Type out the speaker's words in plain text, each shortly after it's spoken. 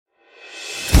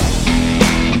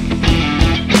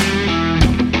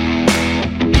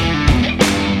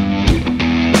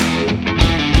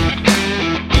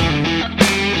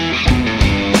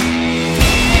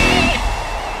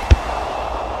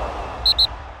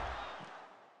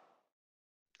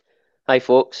Hi,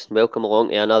 folks. Welcome along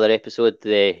to another episode of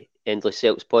the Endless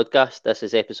Celts podcast. This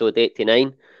is episode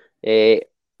 89.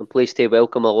 I'm pleased to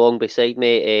welcome along beside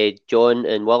me John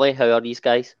and Willie. How are these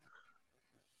guys?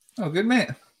 Oh, good, mate.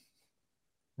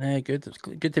 Good. It's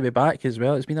good to be back as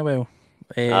well. It's been a while.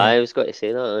 I was going to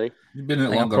say that, You've been out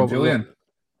I think I longer than probably Julian.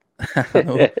 I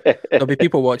know aye. there'll be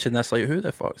people watching this like, who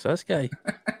the fuck's this guy?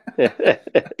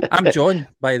 I'm John,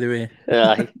 by the way.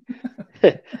 Aye.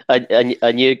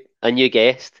 A new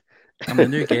guest. I'm the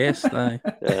new guest. Aye.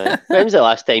 When was the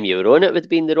last time you were on? It would have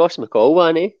been the Ross McCall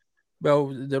one, eh? Well,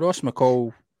 the Ross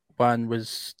McCall one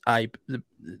was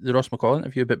the Ross McCall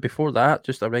interview, but before that,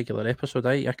 just a regular episode.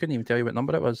 I couldn't even tell you what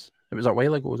number it was. It was a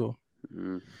while ago though.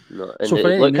 No. And So for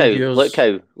any look new how viewers,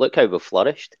 look how we've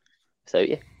flourished without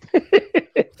you.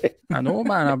 I know,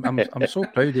 man. I'm so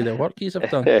proud of the work he's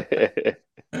have done.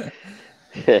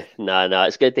 Nah,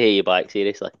 it's good to hear you back.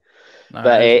 Seriously. Nah,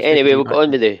 But it's good to anyway, be we'll back.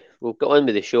 get on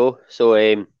with the show.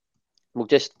 So we'll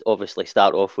just obviously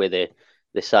start off with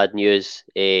the sad news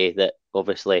that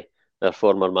obviously our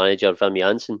former manager Wim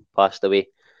Jansen passed away.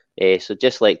 So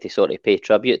just like to sort of pay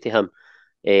tribute to him,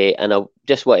 and I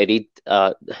just want to read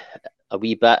a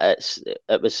wee bit.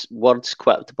 It was words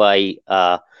quipped by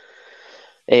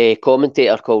a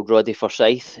commentator called Roddy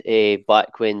Forsyth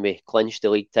back when we clinched the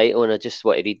league title, and I just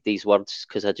want to read these words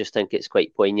because I just think it's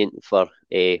quite poignant for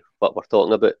what we're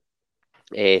talking about.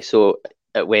 So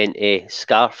it went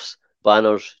scarves,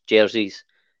 banners, jerseys,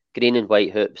 green and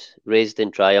white hoops, raised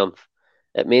in triumph.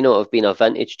 It may not have been a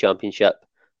vintage championship,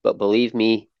 but believe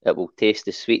me, it will taste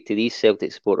as sweet to these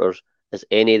Celtic supporters as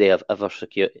anything they have ever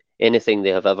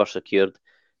secured,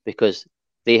 because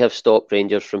they have stopped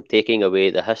Rangers from taking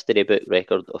away the history book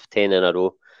record of 10 in a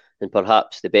row, and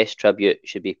perhaps the best tribute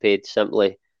should be paid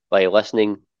simply by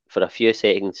listening for a few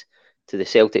seconds to the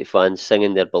Celtic fans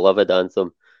singing their beloved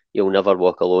anthem, You'll Never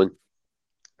Walk Alone.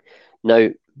 Now,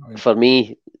 for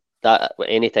me, that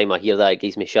anytime I hear that, it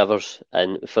gives me shivers,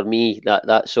 and for me,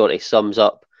 that sort of sums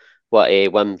up what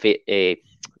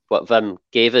what Vim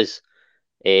gave us,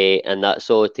 and that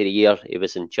solitary year he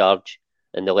was in charge,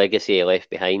 and the legacy he left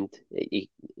behind.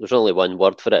 There's only one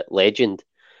word for it: legend.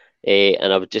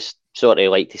 And I would just sort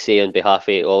of like to say on behalf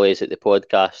of all of us at the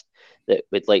podcast that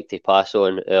we'd like to pass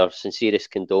on our sincerest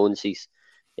condolences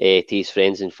to his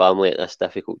friends and family at this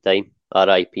difficult time.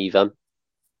 R.I.P. Vim.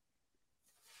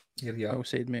 Here you are. Well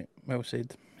said, mate. Well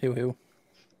said. Hail, hail.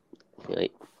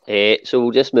 Right. So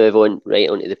we'll just move on right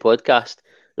onto the podcast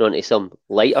and onto some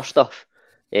lighter stuff,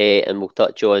 and we'll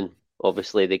touch on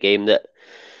obviously the game that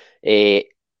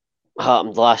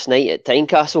happened last night at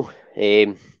Tynecastle.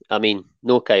 I mean,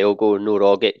 no Kyogo, no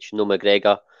Rogic, no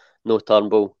McGregor, no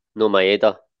Turnbull, no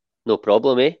Maeda, no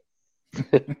problem, eh?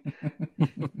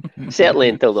 Certainly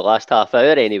until the last half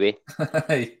hour, anyway.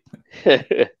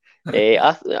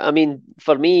 I mean,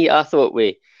 for me, I thought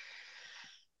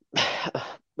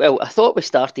I thought we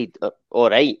started all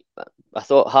right. I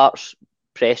thought Hearts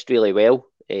pressed really well,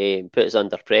 put us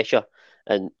under pressure,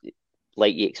 and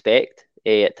like you expect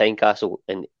at Tynecastle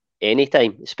in any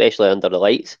time, especially under the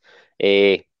lights.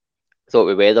 Thought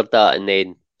we weathered that and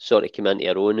then sort of came into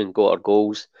our own and got our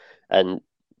goals and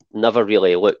never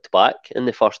really looked back in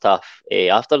the first half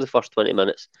after the first 20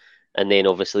 minutes. And then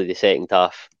obviously the second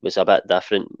half was a bit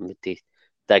different to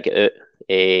dig it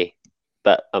out.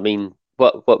 But I mean,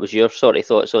 what was your sort of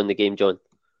thoughts on the game, John?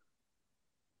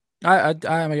 I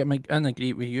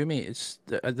agree with you, mate. It's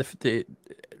the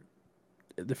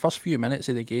first few minutes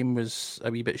of the game was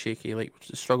a wee bit shaky. Like,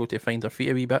 struggled to find our feet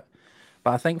a wee bit.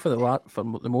 But I think for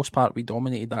the most part, we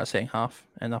dominated that second half,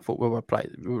 and I thought we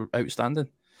were outstanding.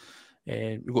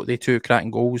 We got the two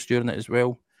cracking goals during it as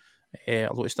well. A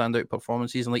lot of standout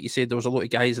performances, and like you said, there was a lot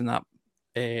of guys in that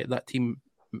team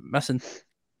missing,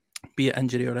 be it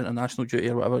injury or international duty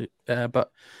or whatever.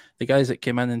 But the guys that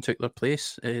came in and took their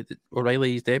place,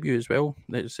 O'Reilly's debut as well,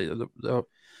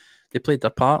 they played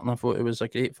their part, and I thought it was a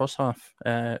great first half.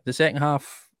 The second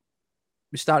half,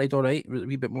 we started all right, a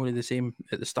wee bit more of the same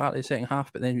at the start of the second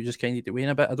half, but then we just kind of wane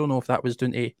a bit. I don't know if that was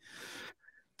down to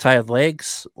tired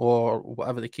legs or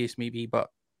whatever the case may be, but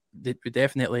we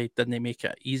definitely didn't make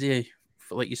it easy,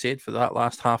 like you said, for that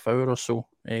last half hour or so.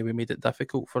 We made it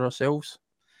difficult for ourselves.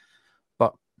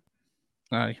 But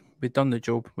aye, we've done the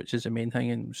job, which is the main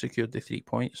thing, and secured the 3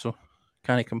 points, so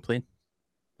can't complain.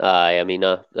 Aye, I mean,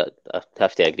 I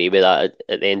have to agree with that.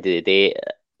 At the end of the day,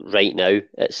 right now,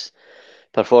 it's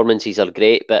performances are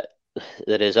great, but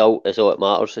the result is all that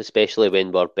matters, especially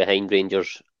when we're behind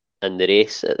Rangers in the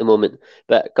race at the moment.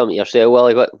 But come to yourself,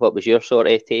 Willie, what was your sort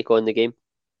of take on the game?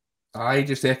 I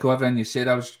just echo everything you said.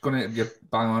 I was going to, you're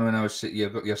bang on when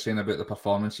you're saying about the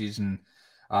performances, and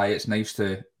it's nice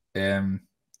to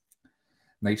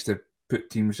nice to put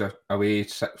teams away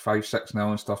 5-6-0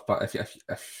 and stuff. But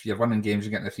if you're winning games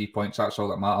and getting the 3 points, that's all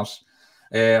that matters.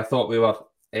 I thought we were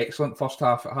excellent first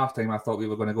half. At half time, I thought we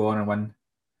were going to go on and win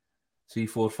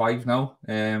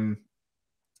 3-4-5-0.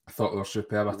 I thought we were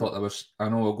superb. I thought I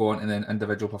know we'll go on to the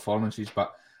individual performances,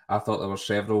 but I thought there were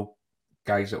several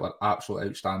guys that were absolutely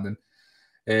outstanding.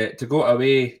 To go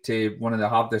away to one of the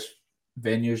hardest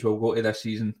venues we'll go to this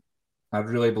season, I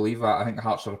really believe that. I think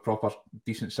Hearts are a proper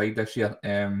decent side this year.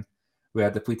 We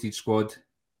had a depleted squad.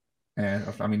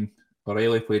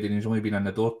 O'Reilly played and he's only been in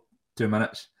the door 2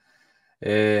 minutes.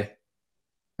 And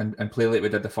play like we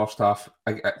did the first half.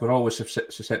 We're always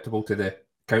susceptible to the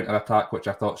counter-attack, which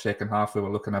I thought second half we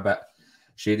were looking a bit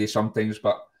shady sometimes.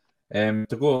 But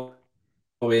to go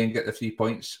away and get the 3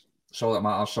 points, that's all that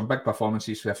matters. Some big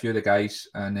performances for a few of the guys,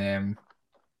 and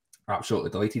absolutely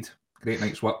delighted. Great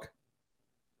night's work.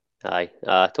 Aye,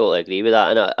 I totally agree with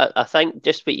that. And I think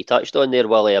just what you touched on there,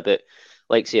 Willie, about,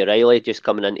 like, say, O'Reilly just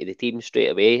coming into the team straight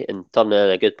away and turning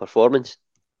in a good performance.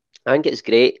 I think it's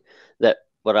great that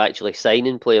we're actually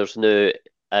signing players now,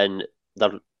 and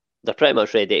they're pretty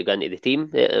much ready to go into the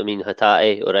team. I mean,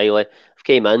 Hatate, O'Reilly have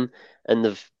came in and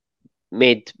they've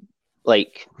made,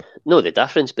 like, no the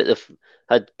difference, but they've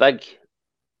had big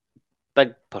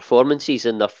performances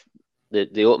in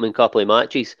the opening couple of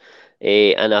matches.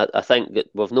 And I think that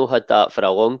we've not had that for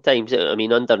a long time. I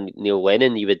mean, under Neil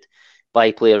Lennon, you would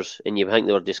buy players and you would think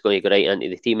they were just going to go right into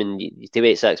the team, and you had to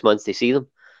wait 6 months to see them.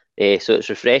 So it's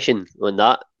refreshing on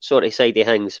that sort of side of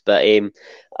things. But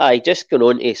just going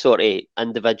on to sort of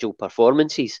individual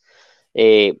performances,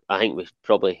 I think we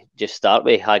probably just start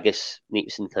with Haggis,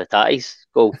 Neeps and Hatate's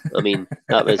goal. I mean,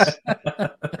 that was...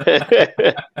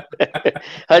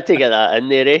 had to get that in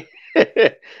there, eh?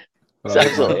 It's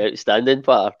absolutely outstanding,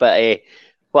 Potter. But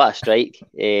what a strike.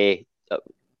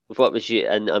 What was you?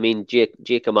 And I mean,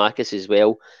 Giacomakis as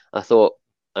well. I thought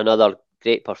another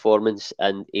great performance,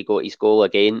 and he got his goal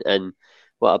again. And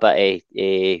what a bit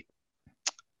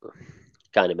of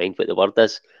can't mind what the word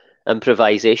is,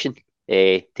 improvisation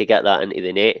to get that into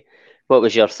the net. What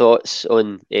was your thoughts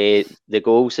on the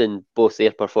goals in both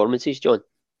their performances, John?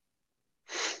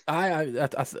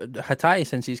 Hatai,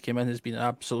 since he's came in, has been an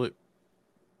absolute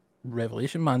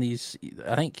revelation, man.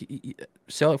 I think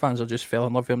Celtic fans have just fell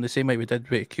in love with him the same way we did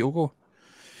with Kyogo.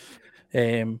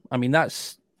 I mean,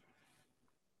 that's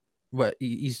what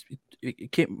he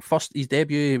came first. His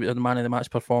debut, the man of the match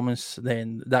performance.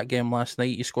 Then that game last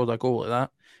night, he scored a goal like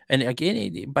that. And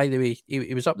again, by the way,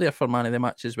 he was up there for man of the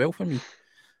match as well for me.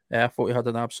 I thought he had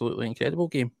an absolutely incredible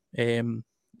game.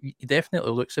 He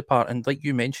definitely looks the part. And like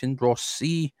you mentioned, Ross,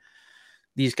 see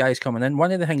these guys coming in.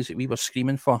 One of the things that we were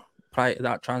screaming for prior to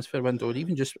that transfer window, or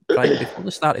even just prior before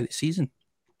the start of the season,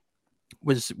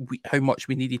 was how much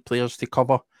we needed players to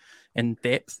cover in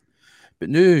depth. But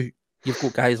now you've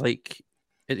got guys like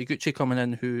Iguchi coming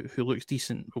in who looks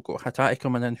decent. We've got Hatate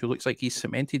coming in who looks like he's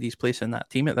cemented his place in that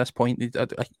team at this point.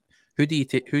 Who do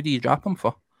you drop him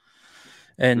for?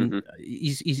 And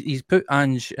he's put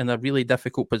Ange in a really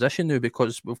difficult position now,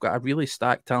 because we've got a really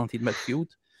stacked, talented midfield.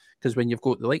 Because when you've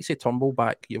got the likes of Turnbull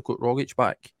back, you've got Rogic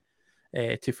back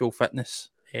to full fitness,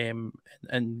 and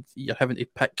you're having to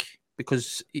pick,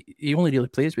 because he only really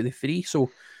plays with the three.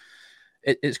 So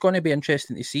it's going to be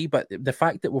interesting to see. But the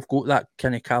fact that we've got that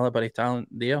kind of calibre of talent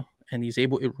there, and he's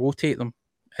able to rotate them,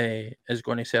 is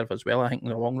going to serve us well, I think, in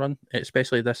the long run,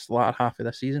 especially this latter half of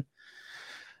this season.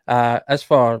 As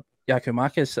for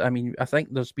Giacomakis, I mean, I think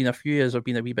there's been a few years I've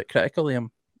been a wee bit critical of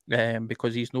him,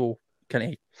 because he's no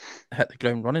kind of hit the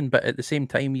ground running, but at the same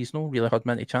time, he's not really had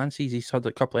many chances. He's had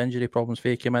a couple of injury problems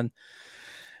before he came in,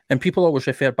 and people always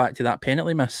refer back to that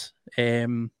penalty miss,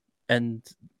 and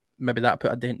maybe that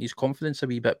put a dent in his confidence a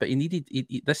wee bit. But he needed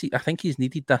this. I think he's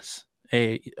needed this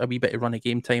a wee bit of run of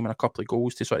game time and a couple of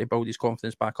goals to sort of build his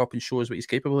confidence back up and show us what he's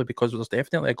capable of, because there's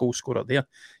definitely a goal scorer there.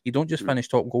 You don't just finish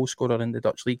top goal scorer in the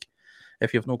Dutch league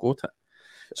if you've not got it.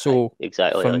 So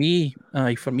exactly, for me,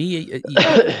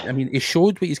 I mean, he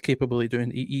showed what he's capable of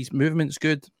doing. His movement's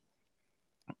good.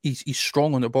 He's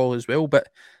strong on the ball as well. But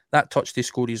that touch to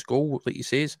score his goal, like he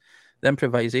says, the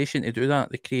improvisation to do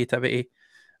that, the creativity,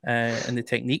 and the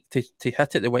technique to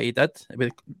hit it the way he did,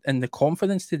 and the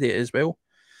confidence to do it as well,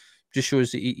 just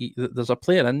shows that there's a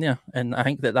player in there. And I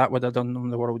think that would have done him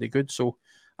the world of good. So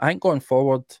I think going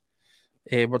forward,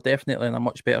 we're definitely in a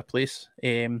much better place.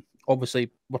 Obviously,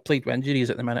 we're plagued with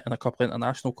injuries at the minute and a couple of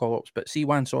international call-ups, but see,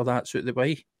 once all that's out the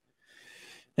way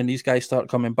and these guys start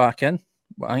coming back in,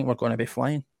 I think we're going to be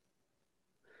flying.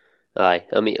 Aye,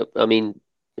 I mean,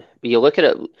 you look at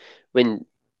it when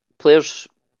players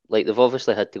like they've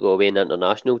obviously had to go away in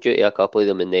international duty, a couple of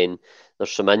them, and then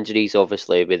there's some injuries,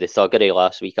 obviously, with the thuggery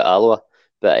last week at Alloa.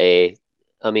 But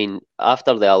I mean,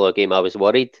 after the Alloa game, I was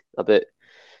worried about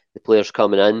the players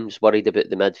coming in. I was worried about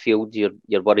the midfield.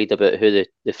 You're worried about who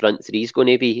the front three is going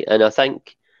to be, and I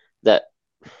think that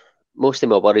most of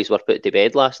my worries were put to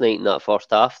bed last night in that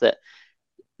first half. That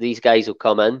these guys will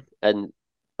come in and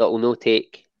that will not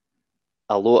take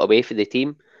a lot away from the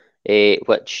team,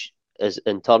 which is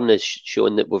in turn has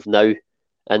shown that we've now,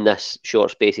 in this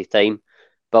short space of time,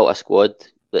 built a squad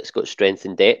that's got strength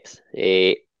and depth,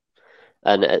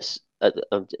 and it's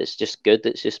just good.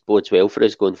 It just bodes well for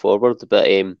us going forward. But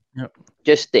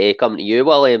just coming to you,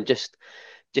 William, just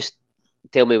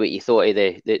tell me what you thought of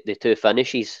the two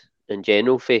finishes in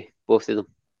general for both of them.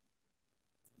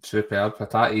 Superb.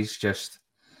 Patati's just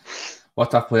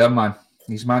what a player, man.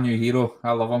 He's my new hero.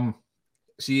 I love him.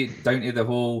 See, down to the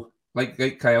whole like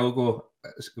Kyogo,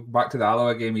 back to the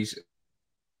Alloa game. He's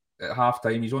at half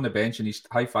time. He's on the bench and he's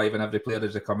high fiving every player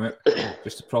as they come out.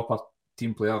 Just a proper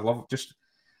team player. Love just,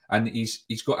 and he's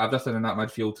got everything in that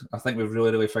midfield. I think we've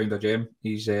really found a gem.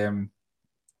 He's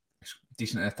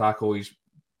decent in a tackle.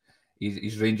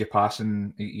 He's range of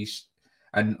passing.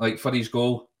 And like for his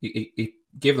goal, he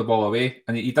gave the ball away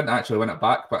and he didn't actually win it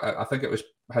back. But I think it was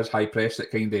his high press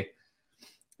that kind of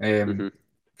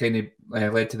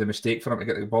led to the mistake for him to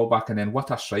get the ball back. And then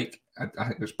what a strike! I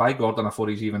think it's by Gordon before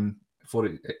he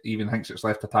even thinks it's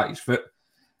left Patati's foot.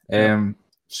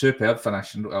 Superb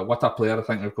finish. And what a player I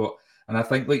think we've got. And I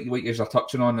think like what you're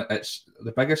touching on, it's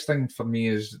the biggest thing for me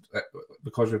is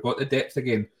because we've got the depth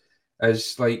again.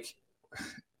 Is like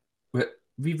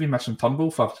we've been missing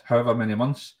Turnbull for however many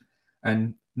months,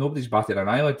 and nobody's batted an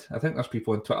eyelid. I think there's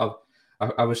people on Twitter.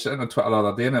 I was sitting on Twitter the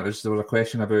other day, and there was a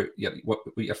question about what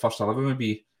your first 11 would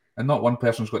be, and not one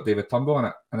person's got David Turnbull in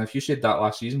it. And if you said that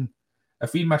last season,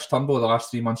 if we missed Turnbull the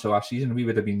last 3 months of last season, we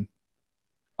would have been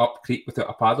up creek without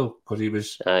a paddle because he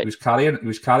was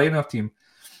carrying our team.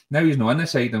 Now he's not on the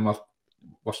side, and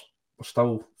we're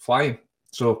still flying.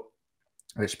 So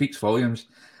it speaks volumes.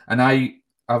 And I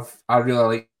really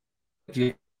like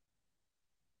you.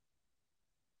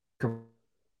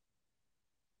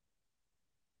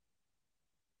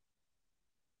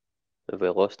 Have we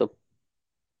lost him?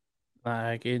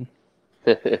 Again.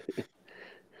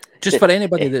 Just for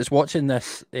anybody that's watching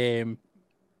this, we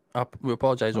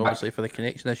apologise obviously for the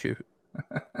connection issue.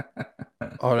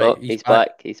 All right, he's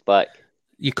back. He's back.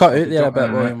 You cut out there a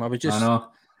bit, William. I was just. I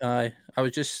know. I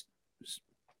was just.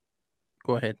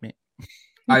 Go ahead, mate.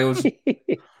 I was.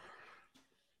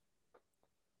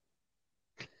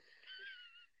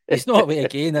 He's not away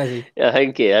again, is he? Yeah, I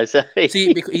think he is.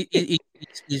 See, because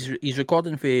he's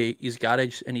recording for his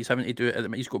garage and he's having to do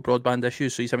it. He's got broadband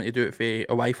issues, so he's having to do it for a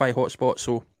Wi-Fi hotspot.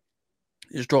 So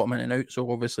he's dropping in and out.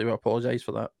 So obviously we apologise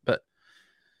for that. But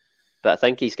I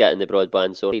think he's getting the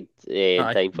broadband sorted in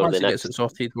time for the next. Once he gets it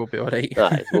sorted, we'll be all right.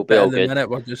 We'll be all good.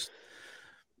 Minute,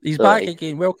 he's back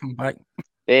again. Welcome back.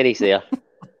 And he's there.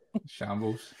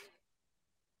 Shambles.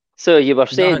 So you were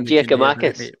saying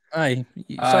Giacomakis? Aye,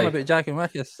 something about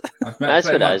Giacomakis. That's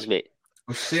what it is, mate.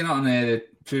 I was saying it on the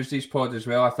Tuesday's pod as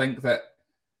well. I think that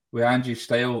with Angie's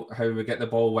style, how we get the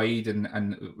ball wide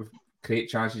and create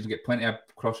chances and get plenty of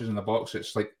crosses in the box,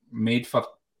 it's like made for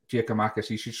Giacomakis.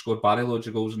 He should score barely loads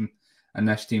of goals in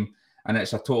this team, and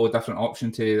it's a totally different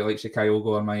option to the likes of Kyogo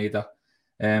or Maeda.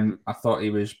 I thought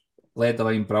he led the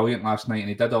line brilliant last night, and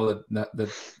he did all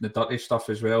the dirty stuff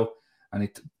as well. And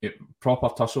he proper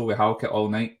tussle with Halkett all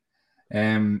night.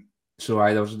 So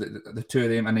there was the two of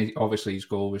them, and obviously his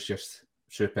goal was just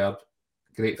superb.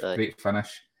 Great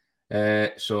finish.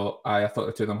 So I thought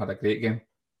the two of them had a great game.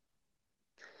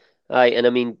 Aye, and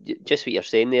I mean, just what you're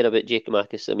saying there about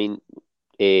Giacomakis, I mean,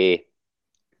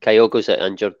 Kyogo's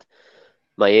injured,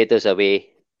 Maeda's away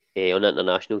on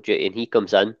international duty, and he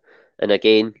comes in, and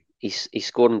again, he's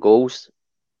scoring goals.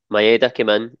 Maeda came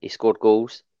in, he scored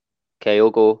goals.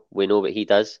 Kyogo, we know what he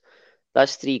does.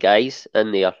 That's three guys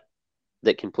in there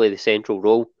that can play the central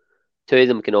role. Two of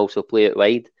them can also play it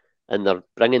wide, and they're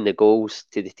bringing the goals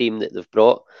to the team that they've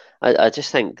brought. I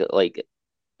just think that like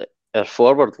our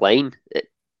forward line,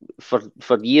 for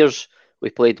years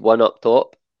we played one up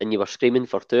top, and you were screaming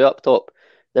for two up top.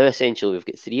 Now essentially we've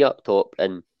got three up top,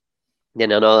 and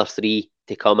then another three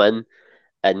to come in,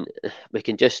 and we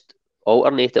can just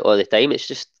alternate it all the time.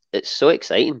 It's so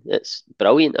exciting. It's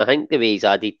brilliant. I think the way he's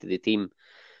added to the team,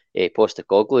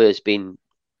 Postecoglou, has been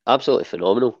absolutely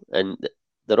phenomenal, and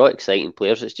they're all exciting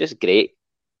players. It's just great.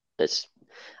 It's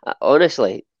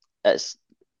honestly,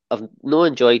 I've not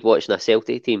enjoyed watching a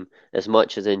Celtic team as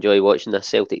much as I enjoy watching this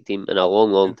Celtic team in a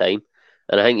long time,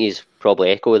 and I think he's probably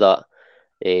echoed that.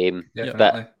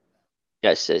 But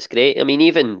It's great. I mean,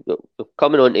 even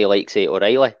coming on to like say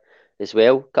O'Reilly as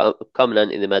well, coming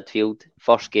into the midfield,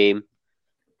 first game,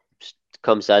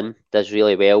 comes in, does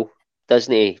really well.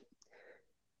 Doesn't he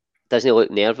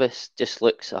look nervous? Just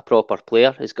looks a proper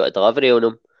player. He's got a delivery on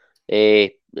him.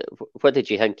 What did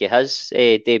you think of his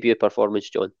debut performance,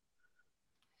 John?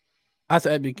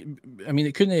 I mean,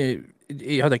 it couldn't.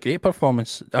 He had a great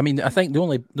performance. I mean, I think the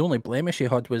only blemish he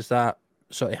had was that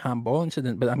sort of handball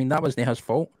incident. But I mean, that wasn't his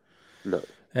fault. No.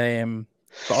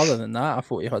 But other than that, I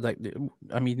thought he had.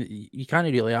 I mean, you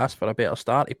can't really ask for a better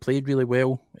start. He played really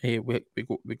well. We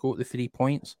got the 3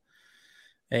 points.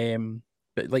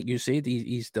 But like you said,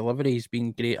 his delivery has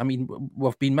been great. I mean,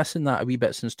 we've been missing that a wee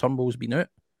bit since Turnbull's been out.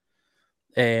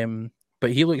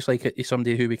 But he looks like he's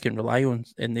somebody who we can rely on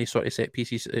in these sort of set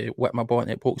pieces, whip my ball and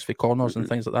it pokes for corners and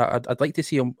things like that. I'd like to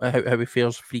see him how he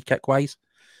fares free kick wise,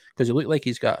 because he looked like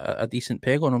he's got a decent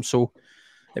peg on him. So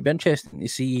it'd be interesting to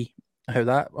see how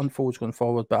that unfolds going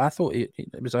forward. But I thought it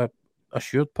was a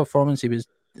assured performance. He was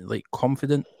like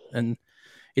confident, and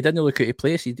he didn't look out of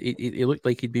place. He looked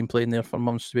like he'd been playing there for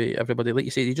months with everybody. Like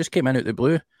you said, he just came in out the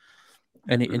blue.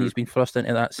 And he's been thrust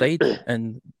into that side,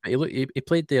 and he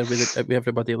played there with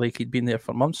everybody like he'd been there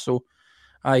for months. So,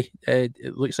 it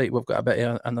looks like we've got a bit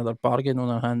of another bargain on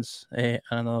our hands, and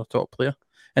another top player.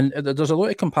 And there's a lot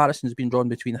of comparisons being drawn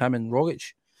between him and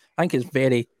Rogic. I think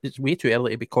it's way too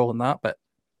early to be calling that, but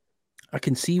I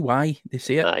can see why they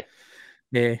say it.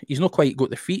 Aye. He's not quite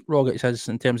got the feet Rogic has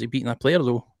in terms of beating a player,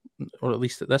 though, or at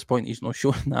least at this point he's not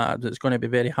showing that. It's going to be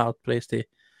very hard pressed to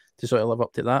sort of live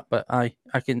up to that. But I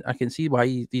can see why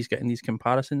he's getting these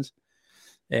comparisons,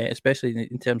 especially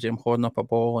in terms of him holding up a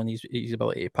ball and his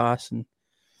ability to pass. And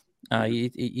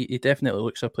he definitely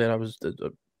looks a player. I was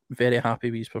very happy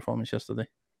with his performance yesterday.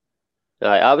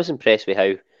 I was impressed with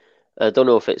how, I don't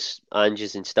know if it's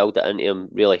Ange's instilled it into him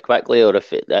really quickly or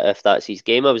if that's his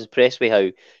game. I was impressed with how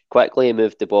quickly he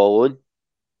moved the ball on.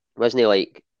 Wasn't he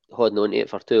like holding on to it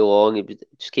for too long? He was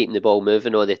just keeping the ball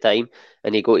moving all the time,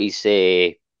 and he got his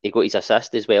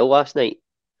assist as well last night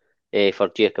for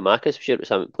Giacomakis. I'm sure it was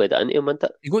him that played it into him, wasn't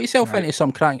it? He got himself into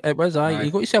some cracking. It was He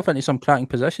got himself into some cracking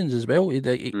positions as well.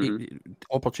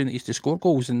 Opportunities to score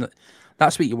goals, and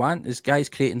that's what you want: is guys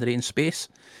creating their own space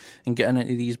and getting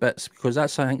into these bits, because I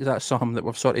think that's something that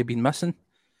we've sort of been missing.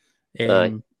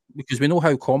 Because we know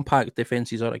how compact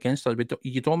defences are against us.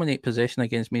 You dominate possession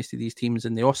against most of these teams,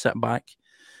 and they all sit back.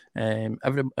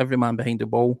 Every man behind the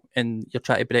ball, and you're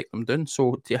trying to break them down.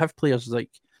 So to have players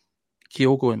like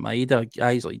Kyogo and Maeda,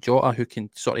 guys like Jota who can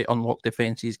sort of unlock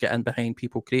defences, get in behind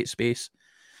people, create space,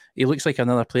 he looks like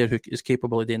another player who is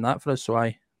capable of doing that for us. So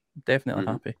I definitely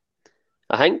happy.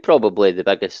 I think probably the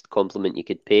biggest compliment you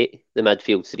could pay the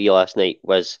midfield three last night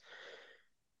was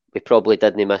we probably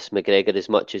didn't miss McGregor as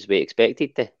much as we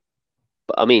expected to.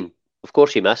 But I mean, of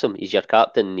course you miss him. He's your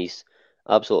captain. He's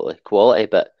absolutely quality,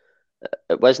 but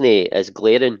it wasn't as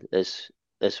glaring as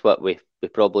what we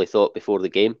probably thought before the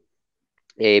game.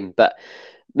 But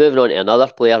moving on to another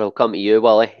player, I'll come to you,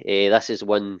 Wally. This is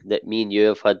one that me and you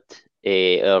have had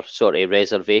our sort of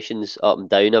reservations up and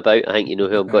down about. I think you know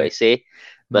who I'm going to say,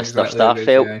 Mr.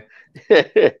 Starfelt.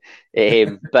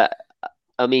 But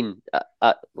I mean,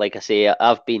 like I say,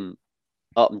 I've been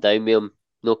up and down with him,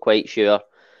 not quite sure.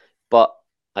 But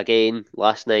again,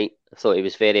 last night I thought he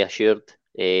was very assured.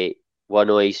 One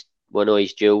of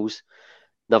his duels.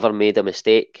 Never made a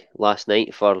mistake last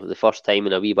night for the first time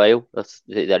in a wee while. That's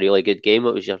a really good game.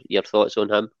 What was your thoughts on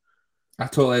him? I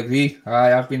totally agree.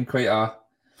 I've been quite a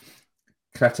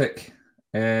critic,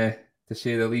 to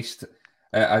say the least.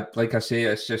 Like I say,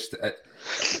 it's just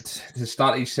to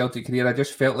start his Celtic career, I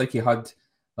just felt like he had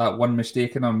that one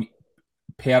mistake in him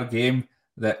per game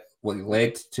that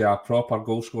led to a proper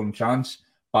goal scoring chance.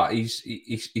 But I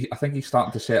think he's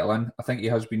starting to settle in. I think he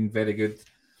has been very good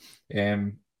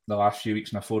the last few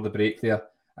weeks and before the break there.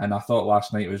 And I thought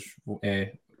last night was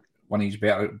one of his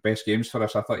best games for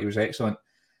us. I thought he was excellent.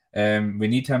 We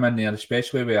need him in there,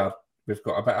 especially where we've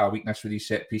got a bit of a weakness with these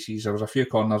set pieces. There was a few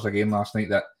corners again last night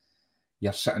that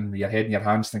you're sitting with your head in your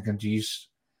hands thinking, geez.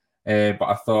 But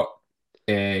I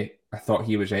thought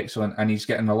he was excellent, and he's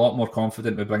getting a lot more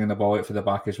confident with bringing the ball out for the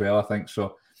back as well, I think.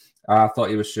 So I thought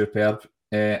he was superb.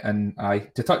 And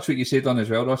to touch what you said on as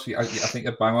well, Ross, I think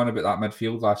you're bang on about that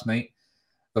midfield last night.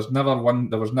 There was never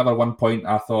one point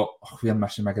I thought, we're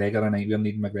missing McGregor tonight. We're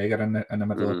needing McGregor in the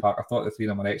middle of the park. I thought the three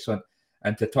of them were excellent.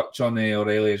 And to touch on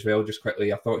O'Reilly as well, just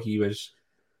quickly, I thought he was.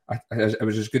 It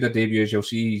was as good a debut as you'll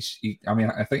see.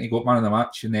 I think he got man of the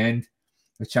match in the end.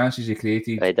 The chances he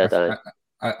created,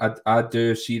 I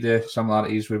do see the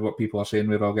similarities with what people are saying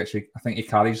with Rogic. I think he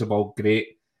carries the ball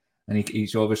great, and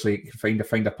he's obviously find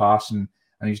a pass, and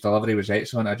and his delivery was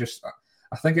excellent. I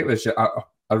think it was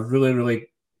a really, really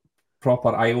proper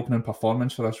eye-opening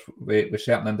performance for us with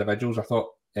certain individuals. I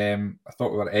thought we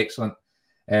were excellent,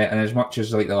 and as much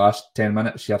as like the last 10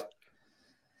 minutes, your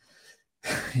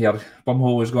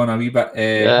bumhole was going a wee bit.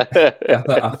 I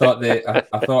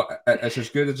thought it's as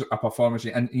good as a performance,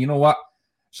 and you know what?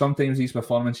 Sometimes these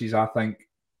performances, I think,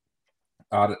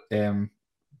 are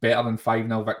better than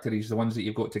 5-0 victories, the ones that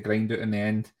you've got to grind out in the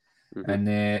end. And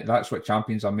that's what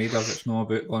champions are made of. It's not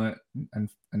about going out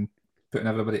and putting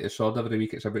everybody to the sword every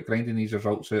week. It's about grinding these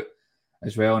results out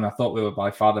as well. And I thought we were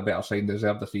by far the better side and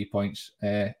deserved the 3 points.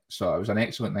 So it was an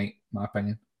excellent night, in my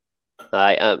opinion.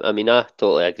 I mean, I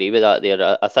totally agree with that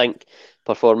there. I think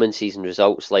performances and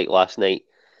results like last night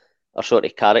are sort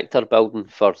of character building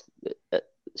for,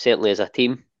 certainly as a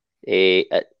team.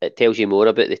 It tells you more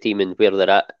about the team and where they're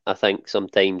at, I think,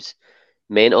 sometimes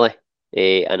mentally.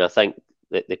 And I think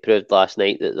that they proved last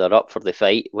night that they're up for the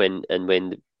fight when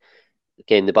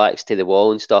again, the back's to the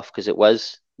wall and stuff,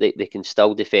 because they can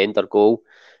still defend their goal.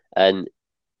 And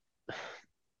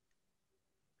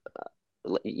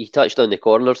you touched on the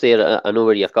corners there. I know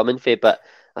where you're coming from, but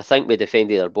I think we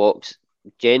defended our box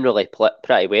generally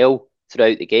pretty well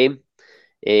throughout the game.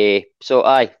 So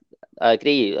I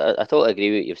agree. I totally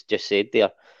agree with what you've just said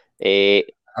there. I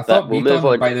thought Beaton,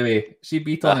 by the way, see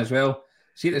Beaton as well.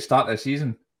 See at the start of the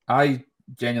season, I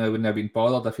genuinely wouldn't have been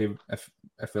bothered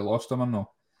if we lost him or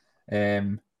not.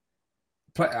 It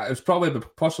was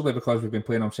possibly because we've been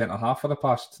playing him centre half for the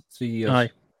past 3 years.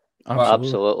 Aye,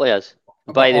 absolutely is.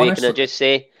 By the way, can I just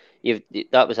say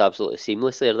that was absolutely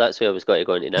seamless there. That's where I was going to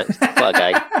go into next. What a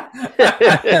guy!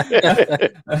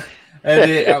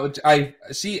 I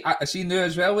see now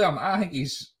as well, William. I think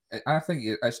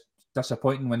it's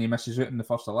disappointing when he misses out in the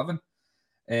first 11.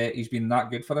 He's been that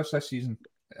good for us this season.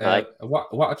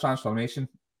 What a transformation!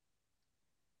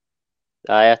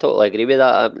 I totally agree with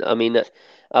that. I mean,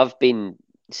 I've been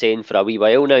saying for a wee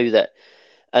while now that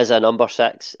as a number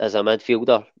 6, as a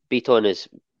midfielder, Beaton is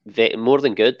more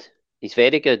than good. He's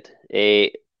very good.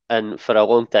 And for a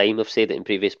long time, I've said it in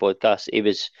previous podcasts, he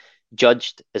was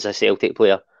judged as a Celtic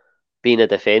player being a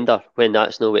defender when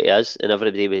that's not what he is. And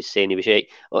everybody was saying he was right.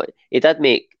 He did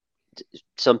make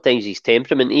sometimes his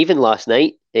temperament, even last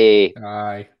night, he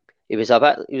was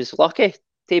lucky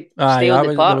to stay on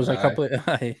the park. There was a couple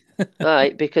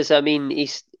of, because I mean,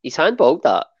 he's handballed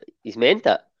that. He's meant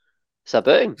it. It's a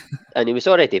booking. And he was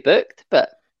already booked, but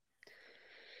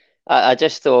I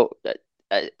just thought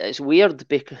it's weird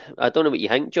because I don't know what you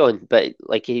think, John, but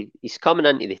like he's coming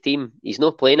into the team. He's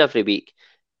not playing every week,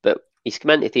 but he's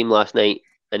come into the team last night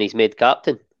and he's made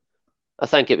captain. I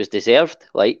think it was deserved.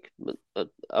 Like,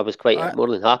 I was quite more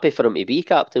than happy for him to be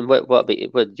captain. What do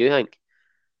you think?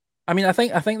 I mean, I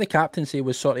think the captaincy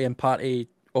was sort of in part of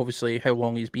obviously how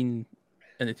long he's been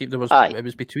in the team. It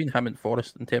was between him and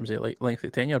Forrest in terms of like length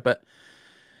of tenure, but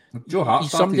Joe Hart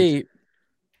he's somebody.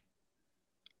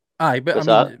 But What's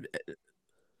I mean,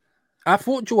 I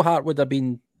thought Joe Hart would have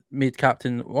been made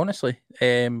captain. Honestly,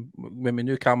 when we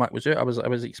knew Carmack was out, I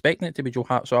was expecting it to be Joe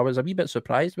Hart, so I was a wee bit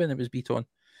surprised when it was Beaton.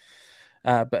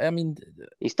 But I mean,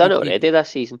 he's done it already this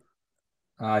season.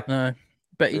 Aye.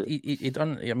 But he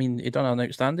done an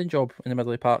outstanding job in the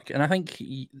middle of the park, and I think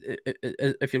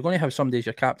if you're going to have somebody as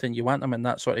your captain, you want him in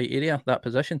that sort of area, that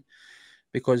position,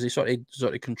 because he sort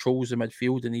of controls the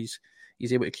midfield and he's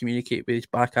able to communicate with his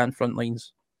back and front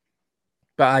lines.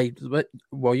 But what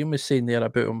William was saying there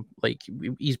about him, like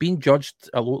he's been judged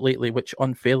a lot lately, which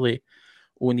unfairly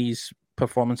on his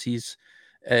performances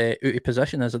out of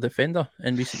position as a defender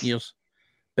in recent years.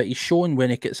 But he's shown when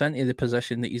he gets into the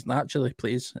position that he's naturally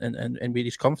plays and where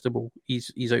he's comfortable,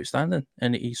 he's outstanding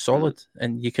and he's solid,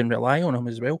 and you can rely on him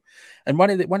as well. And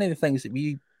one of the things that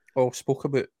we all spoke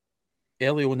about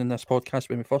early on in this podcast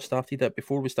when we first started it,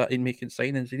 before we started making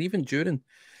signings, and even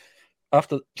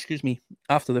after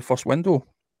the first window,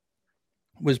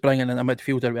 was bringing in a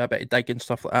midfielder with a bit of dig and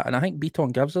stuff like that. And I think Beaton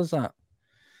gives us that.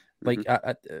 Like,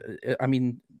 I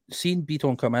mean, seeing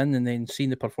Beaton come in and then seeing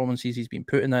the performances he's been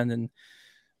putting in and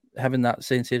having that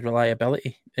sense of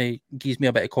reliability, gives me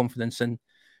a bit of confidence. And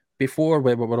before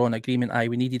we were on agreement,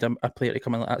 we needed a player to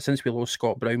come in like that. Since we lost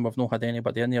Scott Brown, we've not had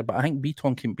anybody in there. But I think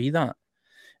Beaton can be that.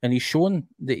 And he's shown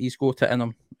that he's got it in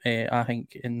him, I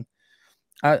think. And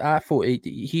I thought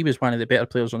he was one of the better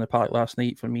players on the park last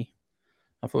night for me.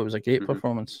 I thought it was a great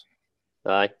performance.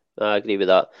 Aye, I agree with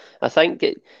that. I think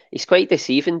he's quite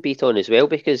deceiving, Beaton, as well,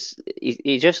 because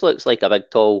he just looks like a big,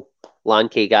 tall,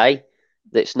 lanky guy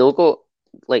that's no got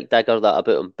like digger that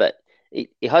about him, but he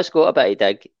has got a bit of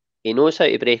dig. He knows how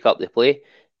to break up the play,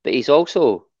 but he's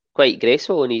also quite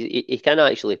graceful and he can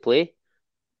actually play.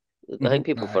 I think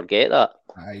people forget that.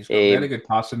 He's got very good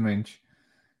passing range.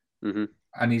 Mm-hmm.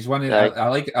 And he's one of I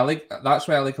like that's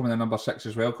why I like him in the number 6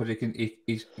 as well, because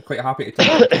he's quite happy to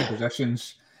take between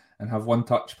positions and have one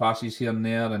touch passes here and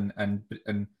there, and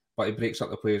but he breaks up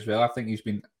the play as well. I think he's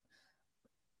been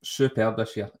superb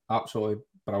this year, absolutely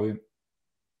brilliant.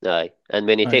 Aye, and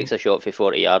when he takes a shot for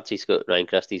 40 yards, he's got Ryan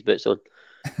Christie's boots on.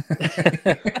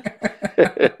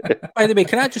 By the way,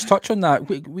 can I just touch on that?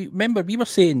 We remember we were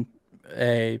saying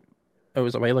it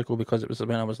was a while ago because it was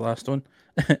when I was last on.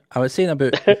 I was saying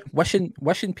about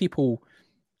wishing people,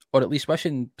 or at least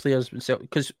wishing players,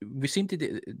 because we seem to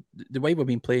the way we've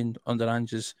been playing under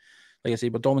Ange is, like I say,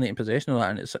 we're dominating possession and that,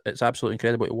 and it's absolutely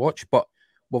incredible to watch. But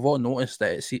we've all noticed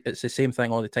that it's the same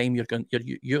thing all the time. You're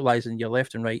utilising your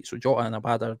left and right, so Jota and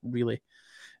Abada really,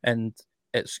 and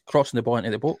it's crossing the ball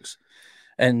into the box,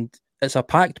 and it's a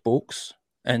packed box,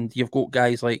 and you've got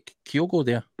guys like Kyogo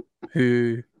there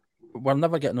who were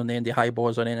never getting on the end of high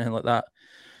balls or anything like that.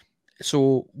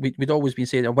 So we'd always been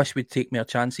saying, I wish we'd take more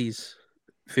chances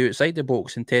for outside the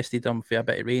box and tested them for a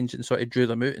bit of range and sort of drew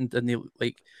them out and didn't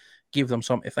give them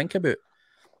something to think about.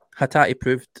 Hatate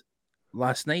proved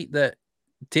last night that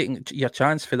taking your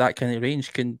chance for that kind of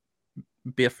range can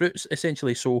bear fruits,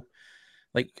 essentially. So,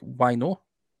 why no?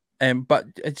 But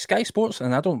it's Sky Sports,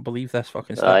 and I don't believe this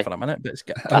fucking stat for a minute, but it's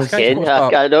Sky Sports.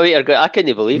 I know you're good. I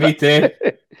couldn't believe it. Me too.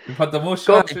 We've had the most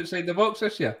shots outside the box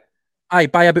this year. Aye,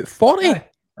 by about 40.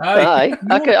 Aye.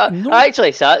 I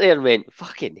actually sat there and went,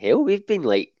 fucking hell, we've been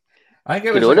like... I think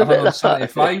it was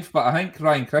 175, but I think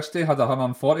Ryan Christie had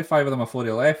 145 of them before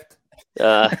he left.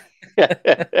 I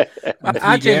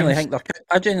genuinely think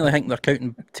they're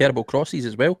counting terrible crosses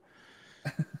as well.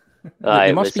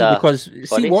 They must be, because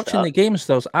watching the games,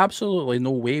 there's absolutely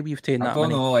no way we've taken that many. I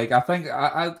don't know. I think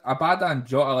Abada and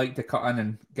Jota like to cut in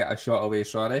and get a shot away,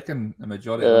 so I reckon the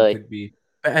majority of them could be.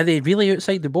 But are they really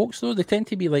outside the box though? They tend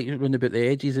to be round about the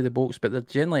edges of the box, but they're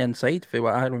generally inside, for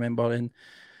what I remember. And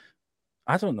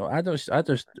I don't know. I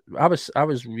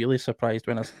was really surprised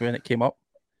when it came up,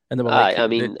 and they were I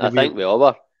think we all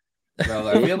were. Well,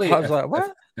 I was like,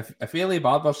 what? If Ailey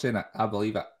Barber's saying it, I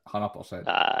believe it 100%.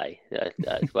 Aye,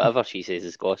 whatever she says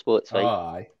is gospel. It's fine.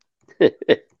 Aye,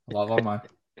 love her, man.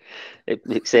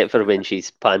 Except for when she's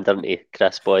pandering to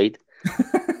Chris Boyd.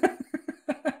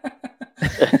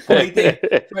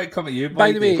 Might come at you,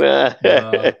 by the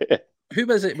way. Who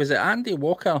was it? Was it Andy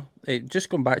Walker? Just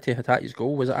going back to Hatate's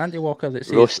goal, was it Andy Walker that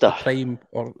said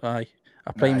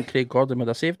a prime Craig Gordon would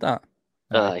have saved that?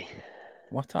 Aye.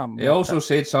 What a... He also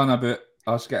said something about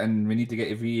us we need to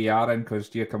get a VAR in because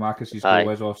Giacomakis' goal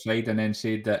was offside, and then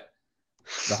said that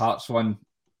the Hearts one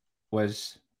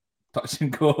was touch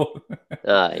and go.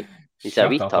 Aye. He's a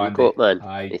wee turncoat, man.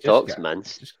 Aye, he talks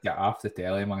mince. Just get off the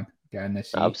telly, man. Get in the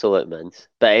seat. Absolute mince.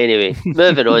 But anyway,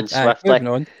 moving on swiftly. Moving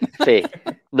on.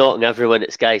 Knocking everyone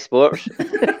at Sky Sports.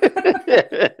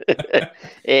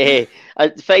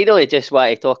 I finally just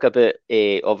want to talk about,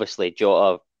 obviously,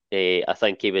 Jota. I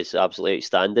think he was absolutely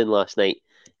outstanding last night.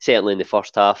 Certainly in the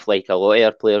first half, like a lot of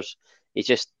our players. He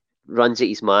just runs at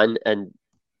his man and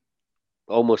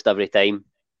almost every time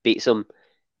beats him,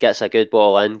 gets a good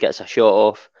ball in, gets a shot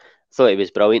off. I thought he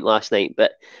was brilliant last night.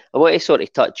 But I want to sort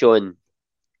of touch on,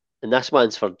 and this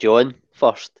one's for John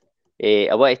first. I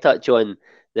want to touch on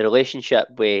the relationship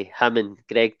with him and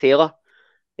Greg Taylor,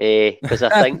 because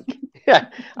I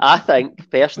think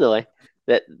personally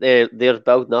that they're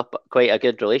building up quite a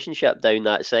good relationship down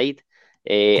that side.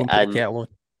 I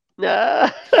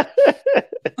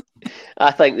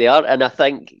think they are, and I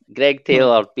think Greg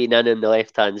Taylor being in on the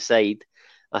left-hand side,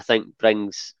 I think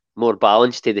brings more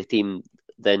balance to the team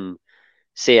than,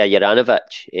 say, a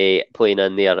Juranovic playing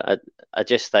in there. I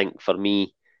just think, for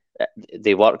me,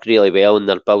 they work really well and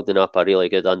they're building up a really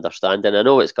good understanding. I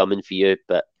know it's coming for you,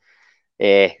 but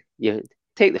you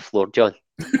take the floor, John.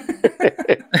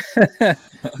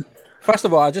 First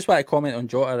of all, I just want to comment on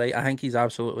Jota. Right, I think he's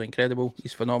absolutely incredible.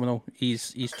 He's phenomenal.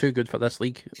 He's too good for this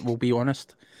league. We'll be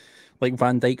honest. Like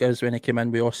Van Dijk is, when he came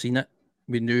in, we all seen it.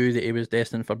 We knew that he was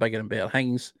destined for bigger and better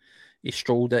things. He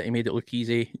strolled it. He made it look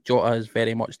easy. Jota is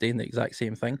very much doing the exact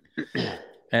same thing,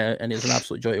 and it's an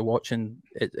absolute joy to watch. And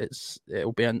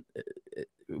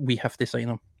we have to sign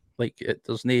him.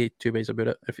 There's no two ways about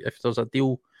it. If there's a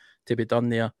deal to be done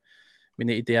there, we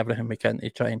need to do everything we can to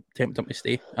try and tempt him to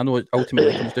stay. I know it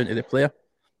ultimately comes down to the player.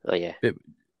 Oh yeah, but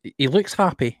he looks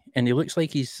happy, and he looks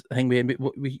like he's. I think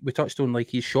we touched on, like,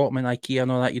 he's shot him in IKEA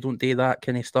and all that. You don't do that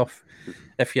kind of stuff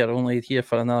if you're only here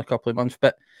for another couple of months.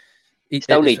 But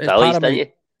still need Billy's, don't you?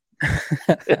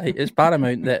 It's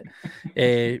paramount that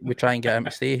we try and get him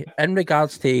to stay. In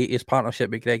regards to his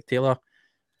partnership with Greg Taylor,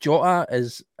 Jota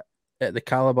is at the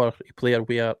calibre of player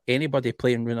where anybody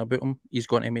playing round about him, he's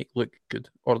going to make look good,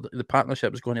 or the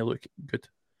partnership is going to look good.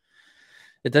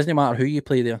 It doesn't matter who you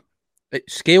play there.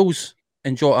 Scales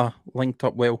and Jota linked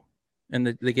up well in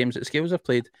the games that Scales have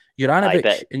played.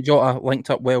 Juranovic and Jota linked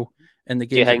up well in the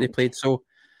games that they played. So,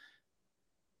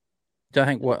 do I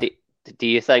think what? Do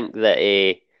you think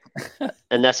that?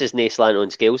 And this is no slant on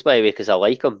Scales, by the way, because I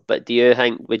like him. But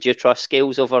would you trust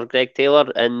Scales over Greg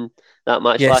Taylor in that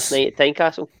match last night at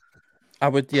Tynecastle? I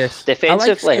would, yes.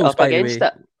 Defensively, Scales, up against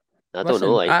it. Don't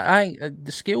know.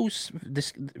 The Scales,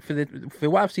 for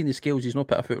what I've seen, the Scales, he's not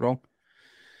put a foot wrong.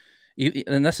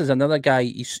 And this is another guy.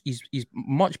 He's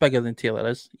much bigger than Taylor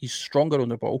is. He's stronger on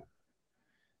the ball.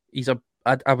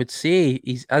 I would say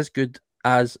he's as good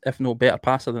as, if not better,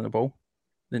 passer than the ball.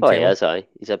 Taylor. He is.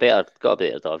 He's got a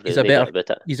better delivery.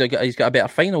 He's got a better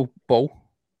final ball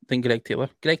than Greg Taylor.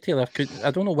 Greg Taylor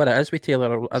I don't know what it is with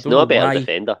Taylor. I don't know. Not a better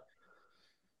defender.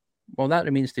 Well, that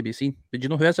remains to be seen. But do you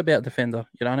know who is a better defender?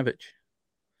 Juranovic.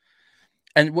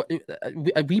 And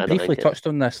we briefly touched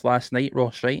on this last night,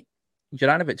 Ross, right?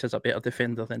 Juranovic is a better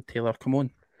defender than Taylor. Come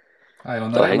on. I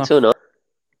don't think so, no.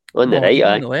 On the right,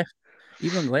 on the left.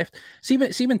 Even on the left. See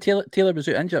when Taylor was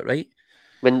out injured, right?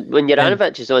 When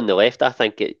Juranovic is on the left, I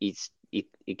think he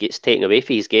gets taken away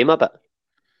from his game a bit.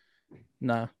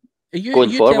 Nah. Are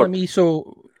you telling me,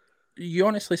 so you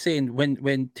honestly saying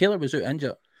when Taylor was out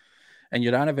injured and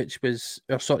Juranovic was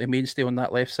our sort of mainstay on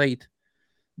that left side,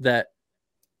 that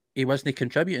he wasn't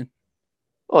contributing?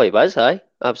 Oh, he was,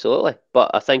 absolutely.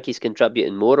 But I think he's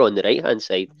contributing more on the right-hand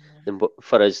side than what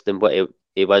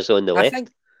he was on the left.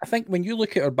 I think when you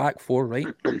look at our back four, right,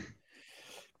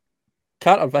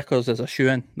 Carter Vickers is a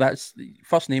shoe-in. That's the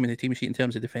first name in the team sheet in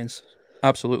terms of defence.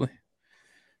 Absolutely.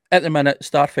 At the minute,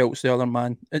 Starfelt's the other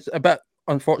man. It's a bit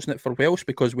unfortunate for Welsh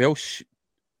because Welsh,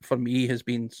 for me, has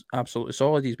been absolutely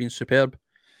solid. He's been superb.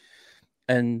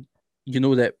 And you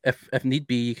know that if need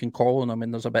be, you can call on him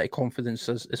and there's a bit of confidence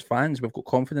as fans. We've got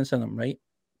confidence in him, right?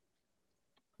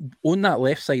 On that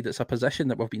left side, it's a position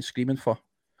that we've been screaming for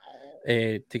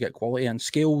to get quality. And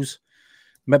Scales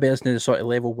maybe isn't the sort of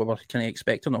level we were kind of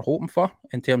expecting or hoping for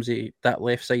in terms of that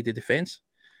left side of defence.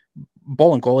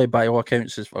 Bolingoli, by all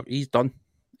accounts, he's done.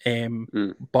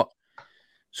 But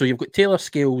so you've got Taylor,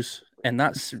 Scales, and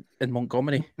that's in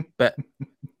Montgomery. But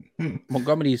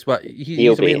Montgomery's what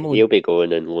he'll be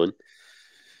going in loan,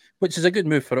 which is a good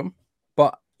move for him.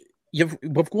 But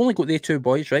we've only got the two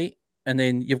boys, right? And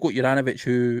then you've got Juranovic,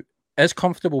 who is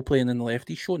comfortable playing in the left.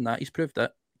 He's shown that. He's proved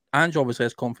it. Ange obviously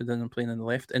is confident in playing in the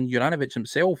left. And Juranovic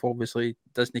himself obviously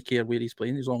doesn't care where he's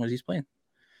playing as long as he's playing.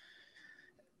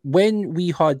 When we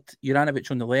had Juranovic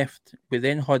on the left, we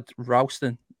then had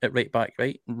Ralston at right back,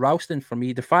 right? Ralston, for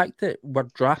me, the fact that we're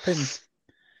dropping,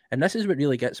 and this is what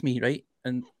really gets me, right?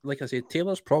 And like I said,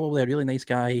 Taylor's probably a really nice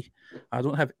guy. I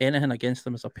don't have anything against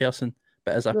him as a person,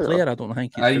 but as a player, I don't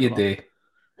think he's good enough.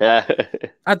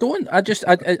 I don't. I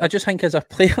just think as a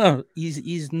player,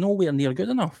 he's nowhere near good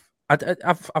enough.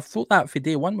 I've thought that for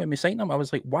day one when we signed him. I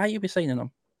was like, why are we signing him?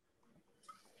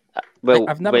 Well,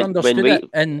 I've never understood it.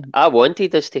 And I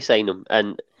wanted us to sign him,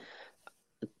 and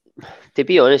to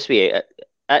be honest with you,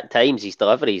 at times his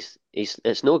deliveries,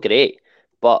 it's not great,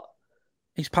 but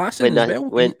he's passing as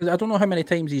well. I don't know how many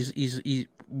times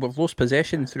we've lost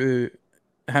possession through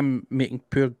him making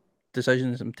poor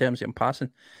decisions in terms of him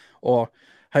passing, or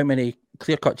how many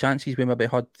clear-cut chances we maybe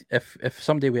had if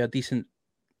somebody with a decent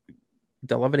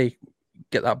delivery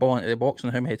get that ball into the box,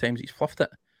 and how many times he's fluffed it.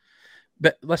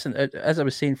 But listen, as I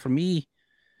was saying, for me,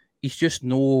 he's just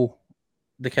no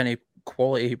the kind of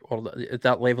quality or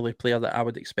that level of player that I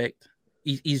would expect.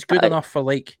 He's good enough for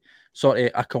like sort of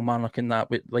a Kilmarnock and that,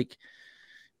 but like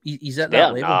he's at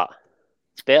that level.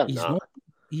 It's better than that.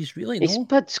 He's really he's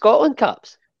had Scotland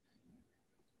caps.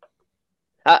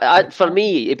 For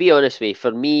me, to be honest with you,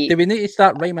 for me, do we need to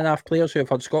start rhyming off players who have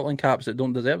had Scotland caps that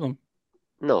don't deserve them?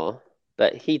 No,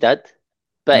 but he did.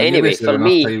 But anyway,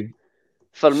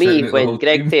 for me, when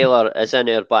Greg Taylor is in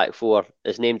our back four,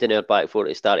 is named in our back four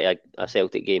to start a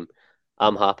Celtic game,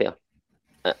 I'm happier.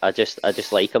 I just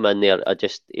like him in there.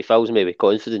 He fills me with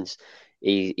confidence.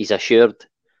 He's assured.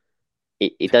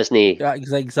 He doesn't give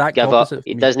up.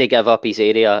 He doesn't give up his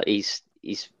area. He's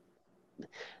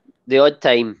the odd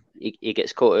time he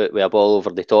gets caught out with a ball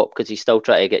over the top because he's still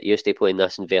trying to get used to playing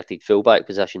this inverted fullback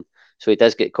position. So he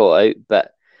does get caught out,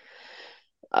 but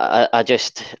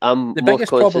I'm the more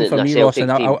biggest confident problem for in me, Celtic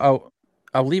Ross, and team.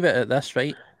 I'll leave it at this,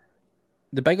 right?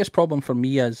 The biggest problem for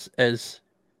me is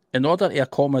in order to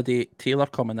accommodate Taylor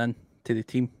coming in to the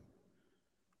team,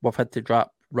 we've had to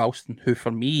drop Ralston, who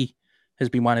for me has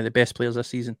been one of the best players this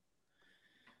season.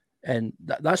 And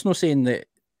that's not saying that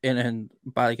anything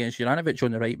bad against Juranovic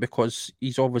on the right because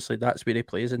he's obviously that's where he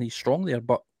plays and he's strong there.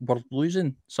 But we're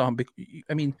losing some.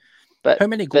 I mean, how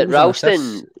many goals? But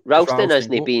Ralston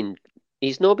hasn't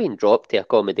he's not been dropped to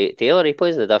accommodate Taylor. He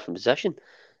plays in a different position.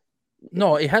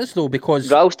 No, he has though because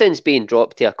Ralston's been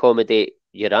dropped to accommodate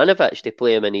Juranovic to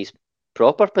play him in his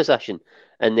proper position,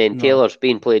 and then Taylor's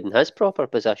been played in his proper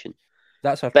position.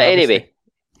 That's a but travesty.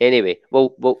 anyway,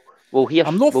 we'll hear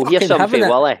something from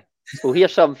Willie. We'll hear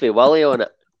something from Willie on it.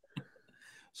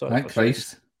 Sorry, thank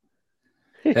Christ.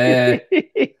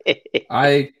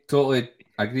 I totally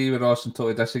agree with Ross and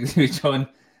totally disagree with John.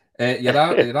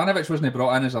 Juranovic wasn't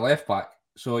brought in as a left back,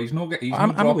 so I'm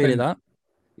aware of that.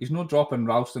 He's not dropping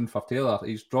Ralston for Taylor.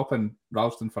 He's dropping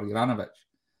Ralston for Juranovic.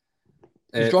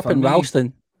 He's dropping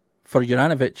Ralston for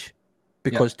Juranovic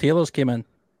because Taylor's came in.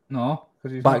 No,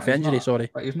 because he's back for injury.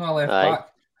 Sorry, but he's not a left back.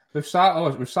 We've sat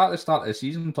at the start of the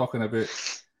season talking about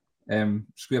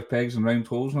square pegs and round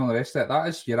holes and all the rest of it. That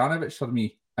is Juranovic for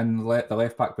me in the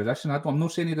left back position. I'm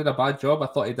not saying he did a bad job. I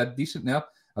thought he did decent there.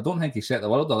 I don't think he set the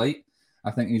world alight.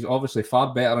 I think he's obviously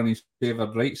far better on his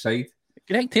favoured right side.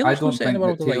 You think Taylor's I don't think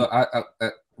that Taylor.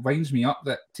 It winds me up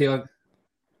that Taylor.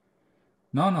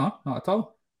 No, not at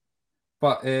all.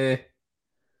 But nearly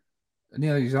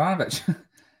Juranovic.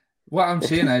 What I'm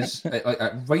saying is,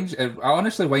 it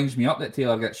honestly winds me up that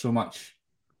Taylor gets so much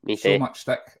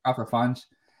stick after fans.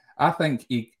 I think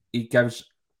he gives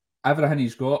everything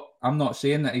he's got. I'm not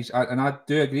saying that and I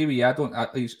do agree with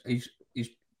you. He's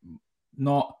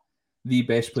not the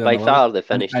best player. By far the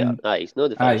finished. He's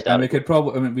not the finished. And we could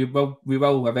probably, we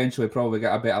will eventually probably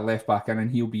get a better left back in, and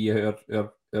he'll be our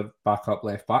backup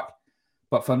left back.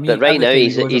 But for me, but right now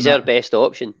he's our best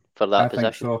option for that position.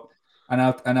 I think so.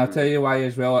 And I'll tell you why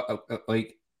as well.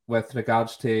 Like with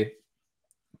regards to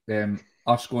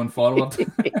us going forward.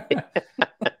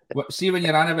 See when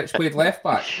Juranovic played left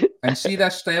back, and see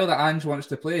this style that Ange wants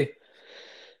to play.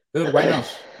 Our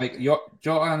wingers like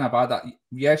Jota and Abada,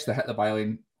 yes, they hit the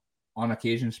byline on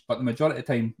occasions, but the majority of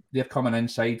the time they're coming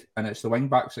inside, and it's the wing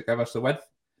backs that give us the width.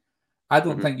 I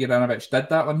don't think Juranovic did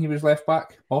that when he was left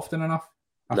back often enough.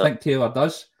 I think Taylor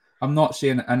does. I'm not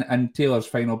saying, and Taylor's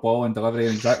final ball and delivery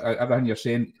and everything you're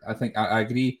saying, I think I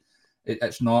agree.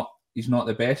 He's not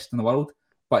the best in the world,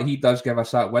 but he does give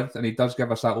us that width and he does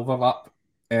give us that overlap.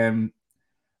 And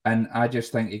I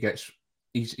just think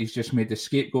he's just made the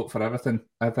scapegoat for everything.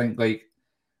 I think he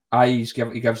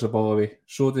gives the ball away.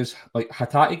 So does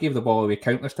Hatate gave the ball away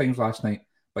countless times last night,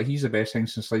 but he's the best thing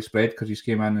since sliced bread because he's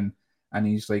came in and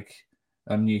he's like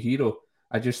a new hero.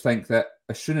 I just think that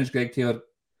as soon as Greg Taylor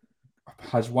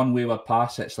has one wayward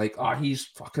pass, it's like, he's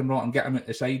fucking rotten, get him at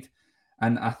the side.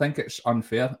 And I think it's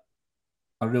unfair.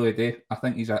 I really do. I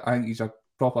think he's a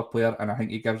proper player, and I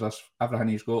think he gives us everything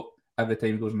he's got every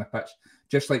time he goes on the pitch.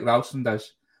 Just like Ralston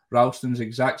does. Ralston's the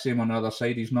exact same on the other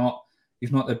side. His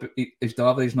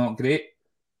delivery's not great.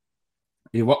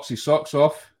 He works his socks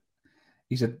off.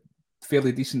 He's a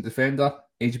fairly decent defender.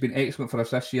 He's been excellent for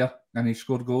us this year, and he's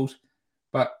scored goals.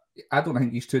 But I don't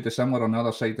think he's too dissimilar on the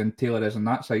other side than Taylor is on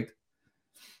that side.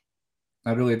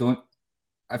 I really don't.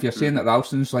 If you're saying that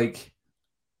Ralston's like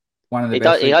one of the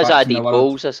best, he has added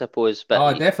goals, I suppose.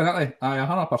 But definitely,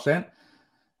 100%.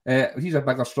 He's a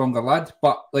bigger, stronger lad.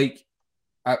 But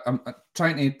I'm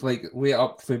trying to weigh it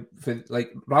up for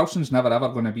Ralston's never ever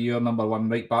going to be your number one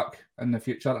right back in the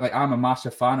future. I'm a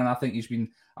massive fan, and I think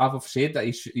I've said that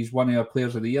he's one of your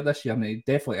players of the year this year, and he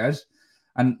definitely is.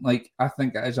 And I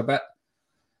think it is a bit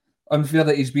unfair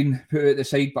that he's been put at the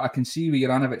side, but I can see with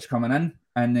Juranovic coming in,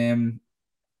 and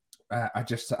I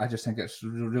just think it's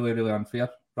really, really unfair.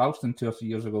 Ralston 2 or 3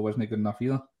 years ago wasn't good enough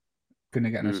either.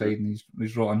 Couldn't get in the side, and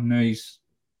he's rotten. Now he's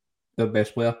their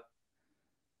best player.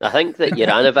 I think that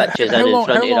Juranovic is in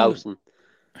front of Ralston.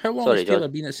 How long has Taylor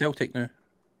been at Celtic now?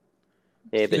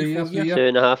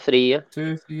 2.5, 3 years.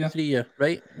 2 3 years. 3 years,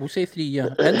 right? We'll say 3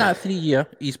 years. In that 3 year,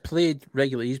 he's played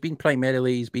regularly.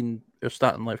 He's been our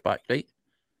starting left back, right?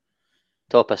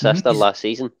 Top assister last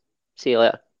season. See you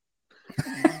later.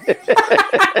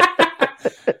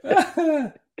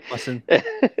 Listen,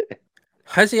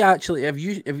 has he actually?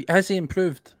 Has he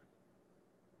improved?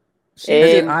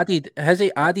 Has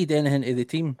he added anything to the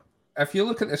team? If you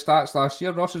look at the stats last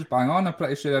year, Ross is bang on. I'm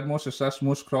pretty sure he had most assists,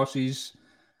 most crosses,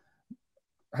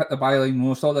 hit the byline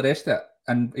most, all the rest of it,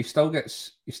 and he still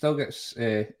gets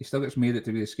made it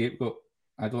to be the scapegoat.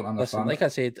 I don't understand. Listen, like I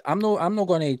said, I'm not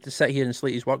going to sit here and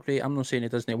slate his work rate. I'm not saying he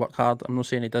doesn't work hard. I'm not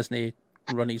saying he doesn't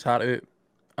run his heart out.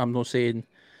 I'm not saying,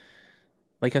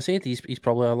 like I said, he's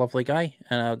probably a lovely guy,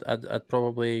 and I'd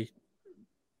probably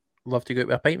love to go out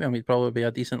with a pint with him. He'd probably be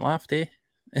a decent laugh, eh?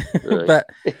 But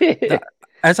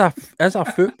as a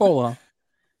footballer,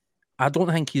 I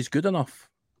don't think he's good enough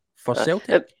for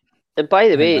Celtic. And by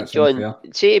the way, that's John,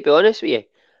 unfair. see, to be honest with you,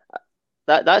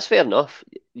 that's fair enough.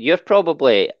 You're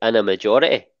probably in a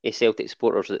majority of Celtic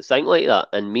supporters that think like that,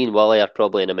 and me and Willie are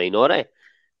probably in a minority.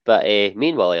 But me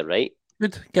and Willie are right.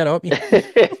 Good, get up, you.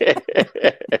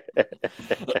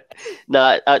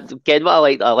 Nah, again, what I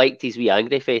liked? I liked his wee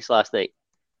angry face last night.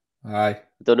 Aye. I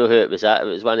don't know who it was at. It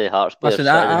was one of the Hearts players. Listen,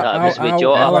 it was with I'll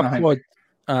Jota. applaud.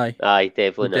 Aye,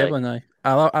 Devlin. aye.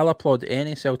 I'll applaud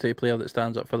any Celtic player that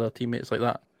stands up for their teammates like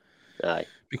that. Aye.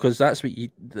 Because that's what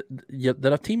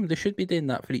they're a team. They should be doing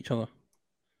that for each other.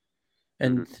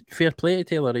 And fair play to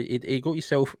Taylor. He got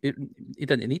himself. He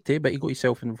didn't need to, but he got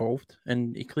himself involved,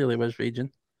 and he clearly was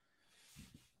raging.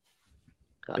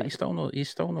 Aye. But he's still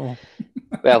no.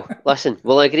 Well, listen,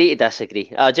 we'll agree to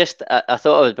disagree. I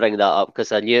thought I would bring that up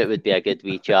because I knew it would be a good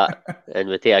wee chat and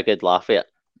we'd take a good laugh at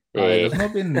it.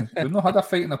 We've not had a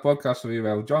fight in the podcast very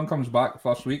well. John comes back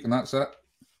first week and that's it.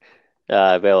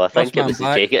 Well, I think it was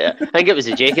the jacket. I think it was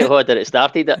the jacket hood that it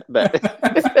started it, but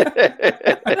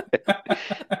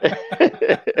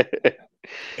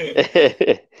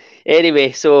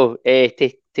anyway, so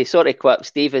to sort of quip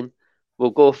Stephen,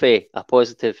 we'll go for a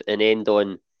positive and end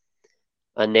on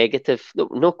a negative. No,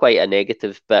 not quite a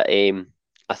negative, but I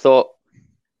thought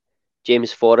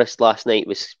James Forrest last night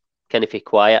was kind of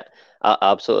quiet. I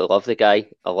absolutely love the guy.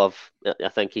 I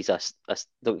think he's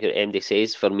don't care what MD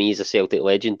says. For me, he's a Celtic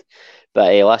legend.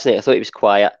 But last night I thought he was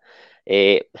quiet.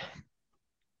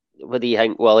 What do you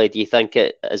think, Willie? Do you think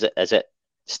is it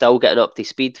still getting up to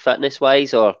speed fitness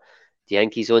wise, or do you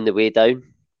think he's on the way down?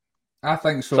 I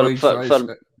think so.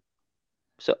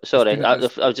 Sorry, I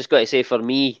was just going to say, for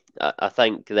me, I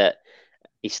think that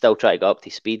he's still trying to go up to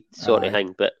speed, sort of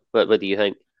thing. But what do you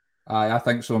think? I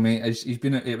think so, mate.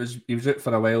 He was out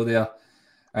for a while there,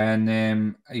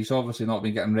 and he's obviously not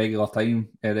been getting regular playing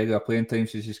time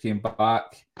since he's came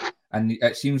back. And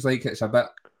it seems like it's a bit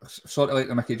sort of like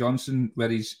the Mickey Johnson, where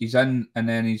he's in and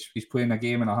then he's playing a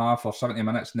game and a half or 70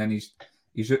 minutes, and then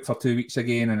he's out for 2 weeks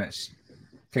again, and it's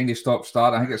kind of stop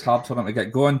start. I think it's hard for him to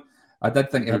get going. I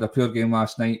did think he had a poor game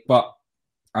last night, but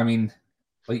I mean,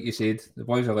 like you said, the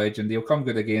boy's a legend. He'll come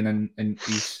good again, and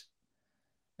he's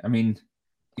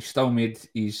still made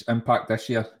his impact this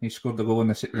year. He scored the goal in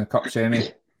the cup semi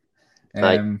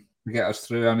to get us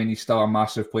through. I mean, he's still a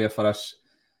massive player for us.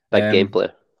 Big game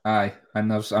player. Aye,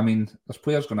 and there's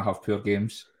players going to have poor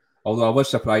games. Although I was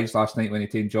surprised last night when he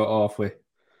taken Jota off with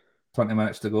 20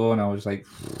 minutes to go, and I was like,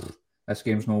 this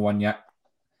game's no one yet.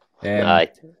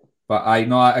 But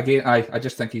I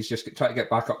just think he's just trying to get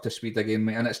back up to speed again,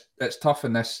 mate. And it's tough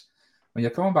in this when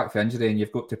you're coming back from injury and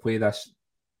you've got to play this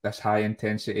high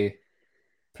intensity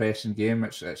pressing game.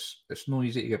 It's no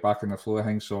easy to get back in the flow of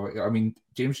things. So I mean,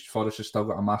 James Forrest has still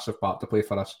got a massive part to play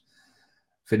for us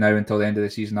for now until the end of the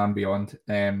season and beyond.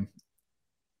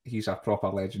 He's a proper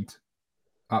legend,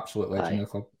 absolute legend of the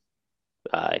club.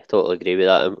 I totally agree with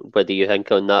that. What do you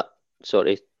think on that sort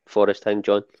of Forrest thing,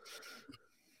 John?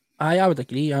 I would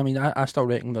agree. I mean, I still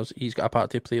reckon he's got a part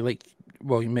to play. Like,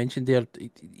 well, you mentioned there,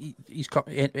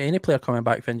 any player coming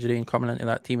back from injury and coming into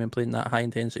that team and playing that high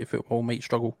intensity football might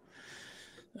struggle.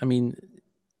 I mean,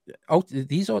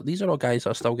 these are all guys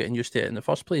that are still getting used to it in the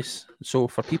first place. So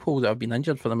for people that have been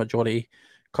injured for the majority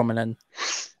coming in,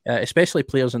 especially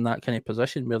players in that kind of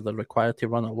position where they're required to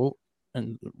run a lot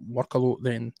and work a lot,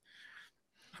 then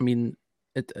I mean,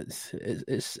 it's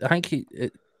I think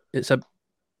it's a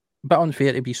bit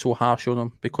unfair to be so harsh on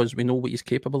him because we know what he's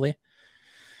capable of.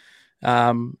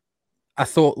 I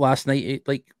thought last night,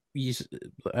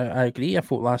 I agree. I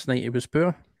thought last night it was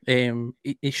poor.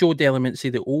 He showed elements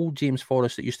of the old James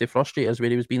Forrest that used to frustrate us, where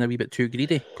he was being a wee bit too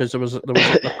greedy. Because there was a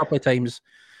couple of times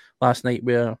last night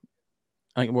where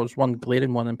I think it was one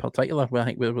glaring one in particular where I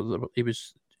think it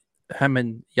was him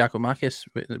and Giakoumakis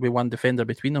with one defender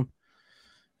between them,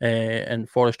 and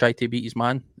Forrest tried to beat his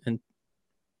man, and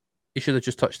he should have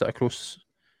just touched it across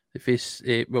the face.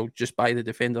 Just by the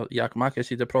defender Giakoumakis,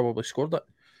 he'd have probably scored it.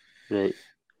 Right,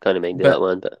 kind of minded that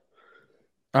one, but.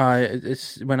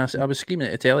 It's when I was screaming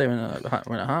at the telly when it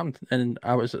happened, and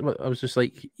I was just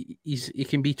like, he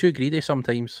can be too greedy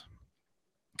sometimes,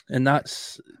 and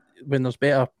that's when there's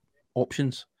better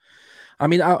options. I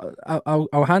mean,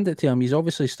 I'll hand it to him. He's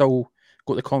obviously still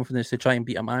got the confidence to try and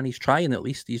beat a man. He's trying at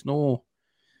least. He's no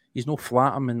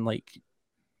flat him and like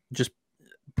just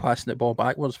passing the ball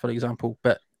backwards, for example.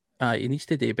 But he needs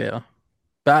to do better.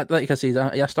 But like I said,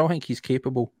 I still think he's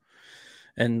capable.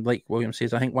 And like William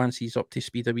says, I think once he's up to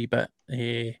speed a wee bit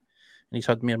and he's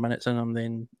had more minutes in him,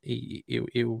 then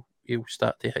he'll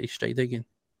start to hit his stride again.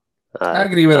 I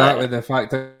agree with that, with the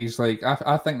fact that he's like,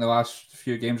 I think the last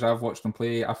few games I've watched him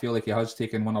play, I feel like he has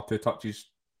taken 1 or 2 touches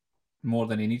more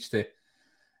than he needs to.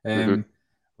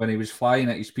 When he was flying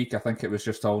at his peak, I think it was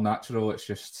just all natural. It's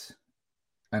just,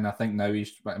 and I think now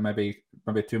he's maybe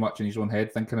too much in his own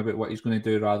head, thinking about what he's going to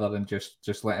do rather than just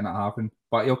letting it happen.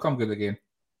 But he'll come good again.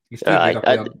 He's too good a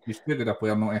player. He's too good a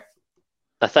player, not he?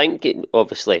 I think,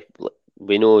 obviously,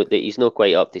 we know that he's not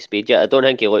quite up to speed yet. I don't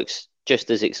think he looks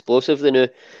just as explosive the new,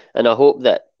 and I hope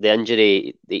that the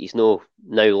injury, that he's now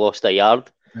lost a yard.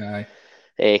 Aye.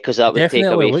 Because that would take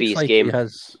away from his game.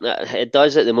 It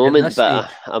does at the moment,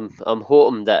 but I'm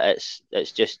hoping that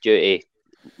it's just due to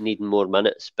needing more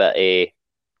minutes. But I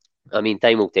mean,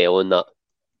 time will tell on that.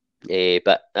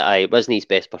 But it wasn't his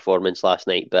best performance last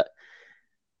night. But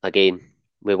again,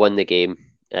 we won the game,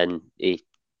 and he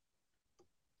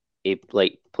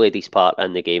played his part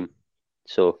in the game.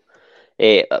 So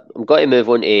I'm going to move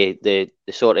on to the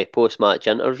sort of post-match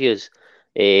interviews,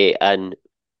 and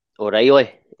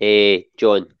O'Reilly.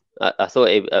 John, I thought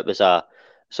it was a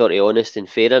sort of honest and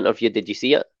fair interview. Did you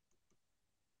see it?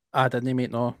 I didn't,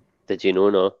 mate, no. Did you know,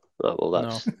 no? Oh, well,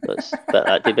 that's put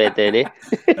that to bed then, eh?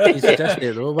 You suggested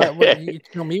it, though. What you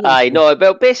tell me? No,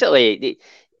 well, basically,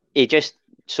 he just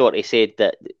sort of said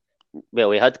that, well,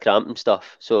 he had cramp and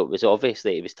stuff, so it was obvious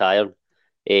that he was tired.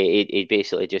 He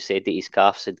basically just said that his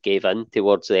calves had gave in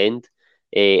towards the end,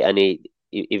 and he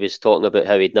was talking about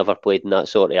how he'd never played in that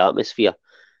sort of atmosphere.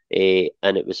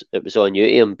 And it was all new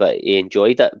to him, but he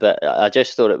enjoyed it. But I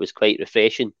just thought it was quite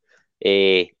refreshing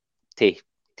to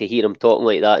hear him talking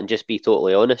like that and just be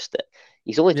totally honest.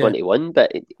 He's only 21,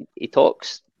 but he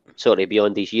talks sort of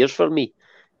beyond his years for me.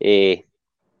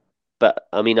 But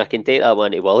I mean, I can take that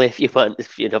one to Willie if you want,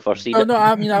 if you've never seen it. No,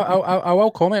 I mean, I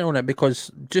will comment on it because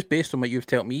just based on what you've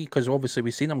told me, because obviously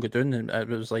we've seen him go down, and it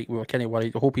was like we were kind of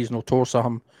worried. I hope he's no torso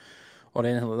him or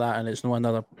anything like that, and it's no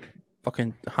another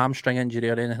fucking hamstring injury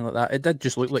or anything like that. It did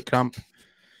just look like cramp.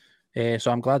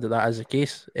 So I'm glad that is the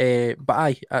case. But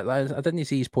I didn't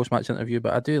see his post-match interview,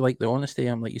 but I do like the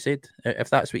honesty. Like you said, if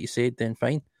that's what you said, then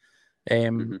fine.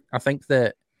 I think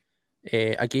that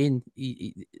again,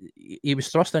 he was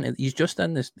thrust into. He's just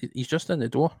in the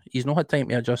door. He's not had time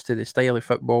to adjust to the style of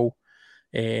football,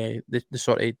 the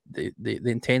sort of the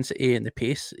intensity and the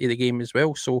pace of the game as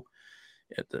well. So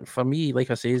for me, like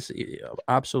I says,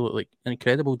 absolutely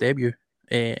incredible debut,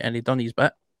 and he done his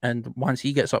bit. And once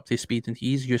he gets up to speed and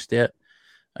he's used to it,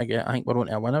 I think we're on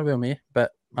to a winner with me.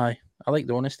 But I like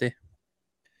the honesty.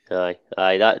 Aye.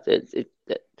 I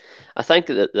think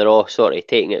that they're all sort of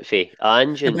taking it for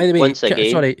Ange. And by the way, once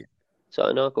again,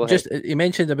 sorry, no, go ahead. He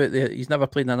mentioned about he's never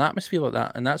played in an atmosphere like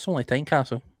that, and that's only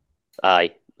Tynecastle.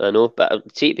 Aye, I know,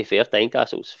 but see, to be fair,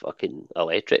 Tynecastle's fucking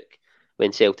electric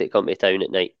when Celtic come to town at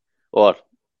night, or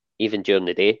even during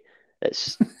the day.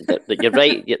 You're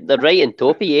right. They're right in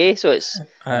Topy, so it's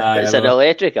an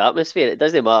electric atmosphere. It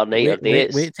doesn't matter night or day.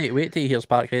 Wait till he hears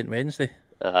Parkhead Wednesday.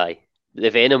 Aye, the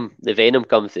venom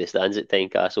comes to the stands at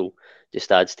Tynecastle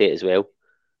just adds to it as well.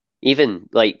 Even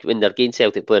like when they're getting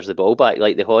Celtic players the ball back,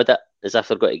 like they hold it as if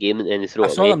they've got a game and then they throw it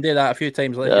away. I saw them do that a few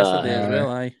times yesterday as well.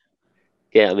 Aye.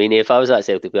 Yeah, I mean, if I was that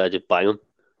Celtic player, I'd just bang him.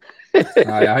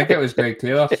 Aye, I think it was Greg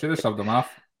Taylor. Should have subbed him off.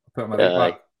 Put him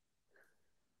right back.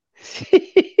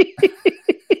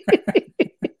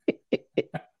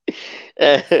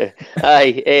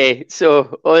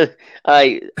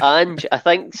 Ange, I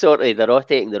think sort of they're all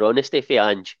taking their honesty for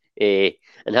Ange. In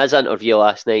his interview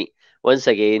last night, once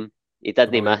again, he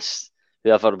didn't miss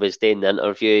whoever was doing the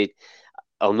interview.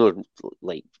 I'll not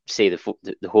say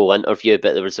the whole interview,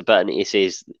 but there was a bit in it he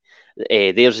says,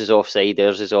 theirs is offside,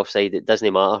 it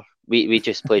doesn't matter. We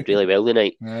just played really well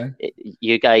tonight.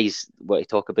 You guys want to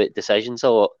talk about decisions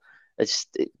a lot.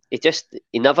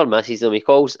 He never misses them. He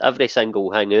calls every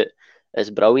single hang out. It's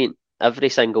brilliant. Every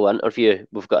single interview,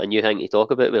 we've got a new thing to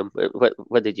talk about with him.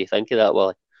 What did you think of that,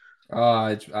 Wally? Oh,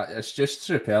 it's just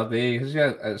superb, eh?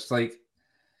 Yeah, it's like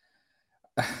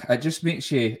it just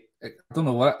makes you. I don't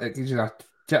know what it gives you a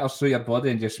jitters through your body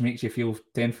and just makes you feel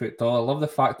 10 foot tall. I love the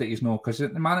fact that he's because the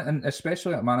man, and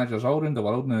especially at managers all around the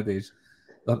world nowadays,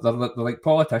 they're like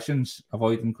politicians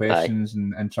avoiding questions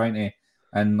and trying to.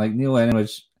 And like Neil Lennon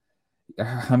was,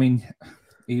 I mean,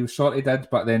 he sort of did,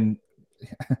 but then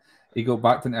he got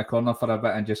backed into a corner for a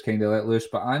bit and just kind of let loose.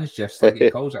 But Ange just he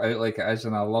calls it out like it is,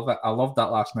 and I love it. I loved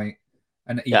that last night,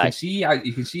 and you can see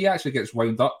he actually gets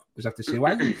wound up as if to say,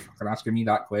 "Why are you fucking asking me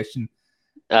that question?"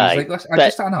 He's like, "Listen, I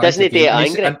just analyse the game."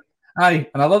 Angry.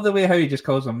 And I love the way how he just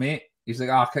calls him mate. He's like,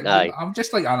 I'm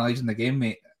just like analysing the game,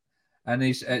 mate. And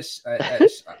it's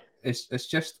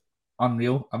just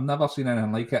unreal. I've never seen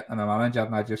anything like it in a manager,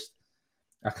 and I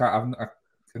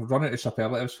run into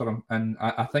superlatives for him. And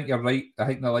I think you're right. I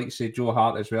think, like you say, Joe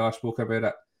Hart as well, I spoke about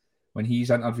it when he's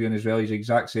interviewing as well. He's the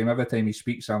exact same. Every time he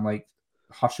speaks, I'm like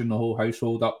hushing the whole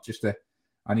household up just to,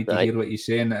 I need to hear what he's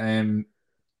saying.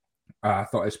 I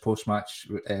thought his post-match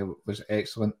was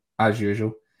excellent, as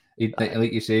usual.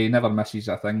 Like you say, he never misses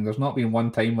a thing. There's not been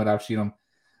one time where I've seen him,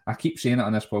 I keep saying it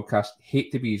on this podcast,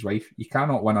 hate to be his wife. You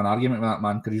cannot win an argument with that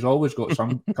man because he's always got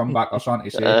some comeback or something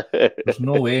to say. There's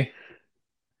no way.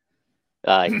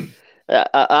 Aye.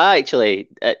 I actually,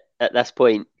 at this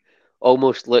point,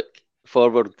 almost look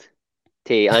forward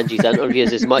to Angie's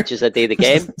interviews as much as I do the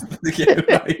game.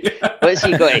 What's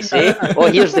he got to say?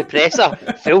 Oh, here's the presser.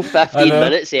 Full 15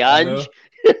 minutes of Ange.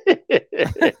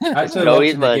 Actually,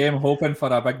 watching the game, hoping for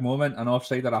a big moment, an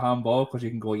offside or a handball, because you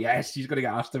can go, yes, he's going to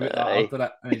get asked about that after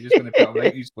it, and he's just going to put him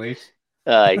right in his place.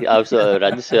 Aye, absolutely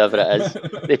runs whoever it is.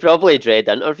 They probably dread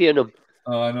interviewing him.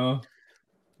 Oh, I know.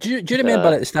 Do you remember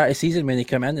at the start of the season when he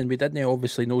came in and we didn't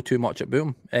obviously know too much about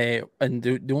him? And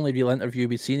the only real interview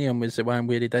we'd seen him was the one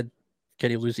where he did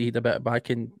kind of lose the head a bit back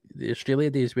in the Australia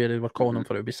days where they were calling him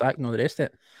for it to be sacked and all the rest of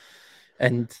it.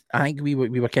 And I think we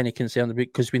were kind of concerned about,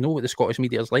 because we know what the Scottish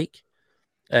media is like,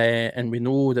 and we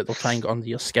know that they'll try and get under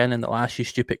your skin and they'll ask you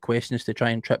stupid questions to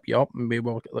try and trip you up. And there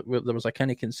was a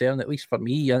kind of concern, at least for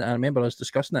me, and I remember us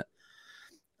discussing it,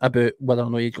 about whether or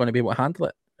not he's going to be able to handle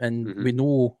it. And we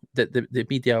know that the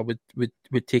media would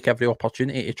take every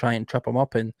opportunity to try and trip him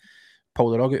up and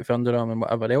pull the rug out from under him and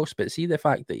whatever else. But see the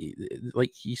fact that,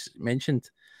 like he mentioned,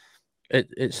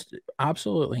 it's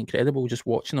absolutely incredible just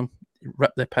watching them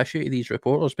rip the piss out of these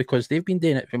reporters, because they've been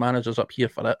doing it for managers up here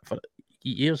for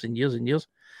years and years and years,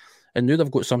 and now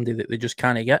they've got somebody that they just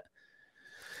can't get,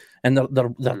 and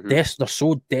they're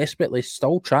so desperately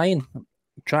still trying to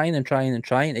get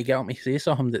him to say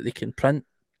something that they can print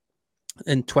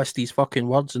and twist these fucking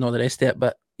words and all the rest of it,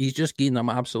 but he's just giving them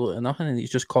absolutely nothing, and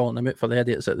he's just calling them out for the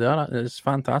idiots that they are. It's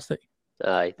fantastic.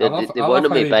 Aye, they want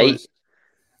him to bite.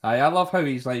 I love how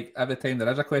he's like, every time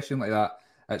there is a question like that,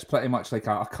 it's pretty much like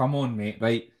a come on, mate,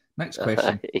 right? Next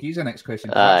question. He's the next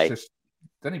question. That's just,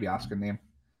 didn't be asking them.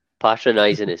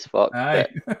 Patronising as fuck. Aye.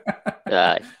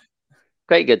 Aye.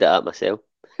 Quite good at that myself.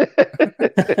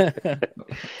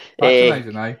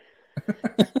 Patronising, aye.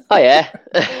 Oh yeah.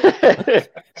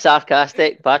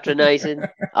 Sarcastic, patronising,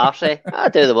 arsey. I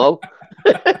do them all.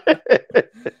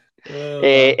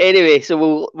 Anyway,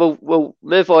 so we'll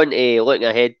move on to looking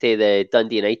ahead to the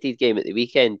Dundee United game at the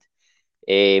weekend.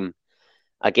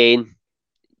 Again,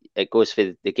 it goes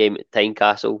for the game at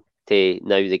Tynecastle to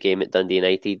now the game at Dundee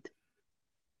United.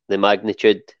 The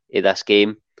magnitude of this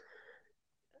game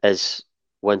is,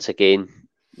 once again,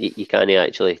 you can't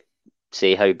actually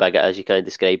say how big it is. You can't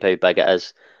describe how big it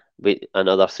is.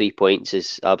 Another 3 points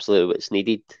is absolutely what's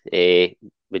needed.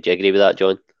 Would you agree with that,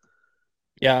 John?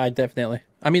 Yeah, definitely.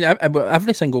 I mean,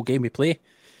 every single game we play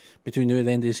between now and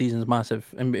the end of the season is massive,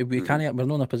 and we're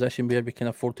not in a position where we can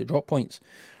afford to drop points.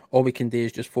 All we can do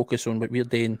is just focus on what we're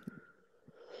doing,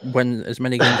 win as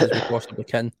many games as we possibly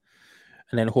can,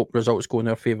 and then hope results go in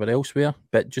our favour elsewhere.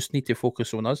 But just need to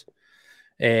focus on us.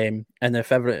 And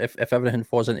if everything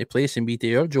falls into place and we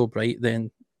do our job right,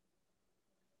 then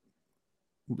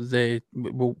we'll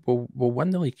win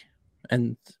the league,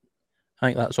 and I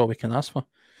think that's all we can ask for.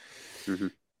 Mm-hmm.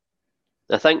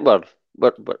 I think we're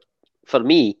for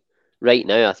me right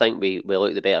now, I think we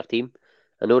look the better team.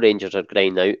 I know Rangers are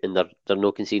grinding out and they're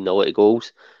not conceding a lot of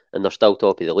goals and they're still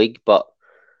top of the league, but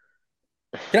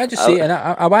can I just say, and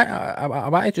I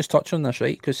want to just touch on this,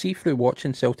 right? Because see, through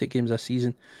watching Celtic games this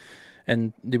season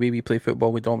and the way we play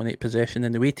football, we dominate possession,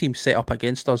 and the way teams set up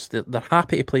against us, they're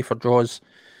happy to play for draws.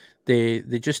 They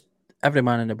just, every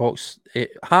man in the box.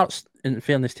 Hearts, in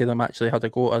fairness to them, actually had a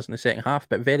go at us in the second half,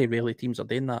 but very rarely teams are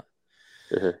doing that.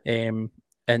 Mm-hmm.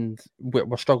 And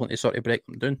we're struggling to sort of break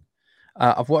them down.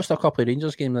 I've watched a couple of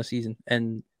Rangers games this season,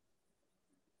 and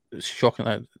it's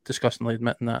shocking, disgustingly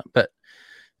admitting that, but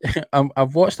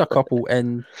I've watched a couple,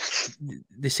 and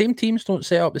the same teams don't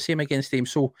set up the same against them.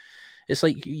 So it's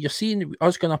like you're seeing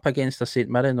us going up against a St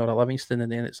Mirren or a Livingston,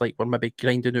 and then it's like we're maybe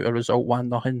grinding out a result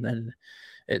 1-0, and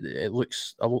it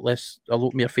looks a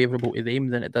lot more favourable to them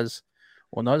than it does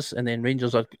on us. And then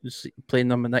Rangers are playing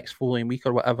them the next following week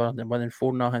or whatever, and then winning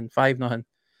 4-0, 5-0,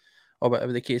 or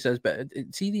whatever the case is. But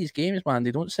see, these games, man,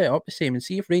 they don't set up the same. And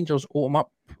see if Rangers open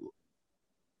up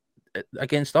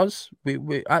against us, we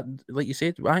like you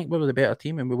said, I think we're the better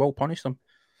team, and we will punish them.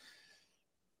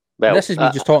 Well, this is me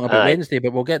just talking about Wednesday,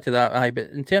 but we'll get to that. But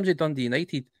in terms of Dundee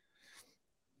United,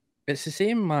 it's the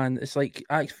same, man. It's like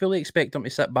I fully expect them to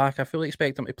sit back. I fully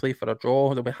expect them to play for a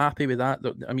draw. They'll be happy with that.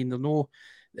 I mean, they'll know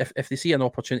if they see an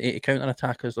opportunity to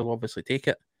counter-attack us, they'll obviously take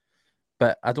it.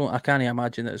 but I can't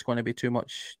imagine that it's going to be too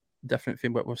much different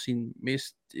from what we've seen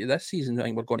most this season. I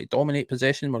think we're going to dominate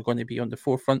possession. We're going to be on the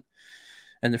forefront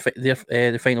in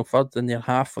the final third in their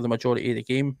half for the majority of the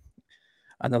game.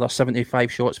 Another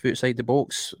 75 shots outside the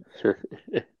box,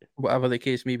 whatever the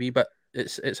case may be. But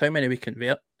it's how many we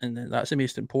convert, and that's the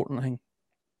most important thing.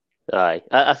 Aye,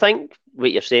 I think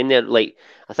what you're saying there, like,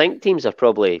 I think teams are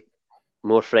probably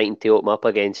more frightened to open up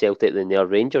against Celtic than they are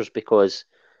Rangers because,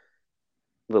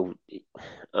 well,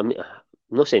 I'm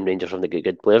not saying Rangers haven't got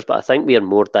good players, but I think we are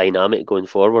more dynamic going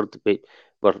forward. We've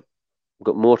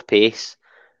got more pace.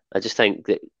 I just think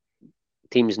that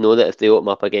teams know that if they open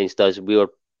up against us, we'll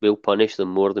punish them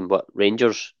more than what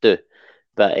Rangers do.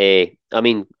 But I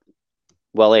mean,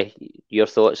 Willie, your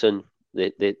thoughts on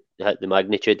the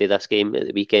magnitude of this game at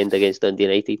the weekend against Dundee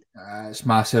United? It's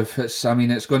massive. It's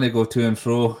going to go to and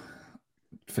fro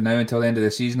for now until the end of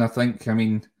the season, I think. I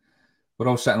mean, we're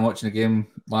all sitting watching the game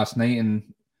last night,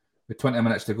 and with 20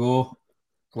 minutes to go,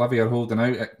 Livy are holding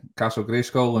out at Castle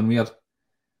Grayskull, and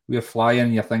we're flying,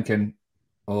 and you're thinking,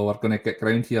 oh, we're going to get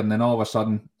ground here, and then all of a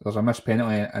sudden there's a missed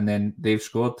penalty, and then they've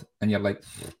scored, and you're like,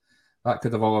 that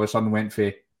could have all of a sudden went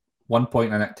for 1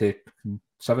 point in it to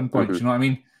 7 points. You know what I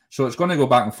mean? So it's going to go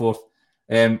back and forth.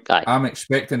 I'm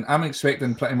expecting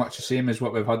pretty much the same as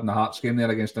what we've had in the Hearts game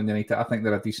there against Dundee United. I think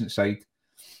they're a decent side.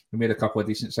 We made a couple of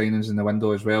decent signings in the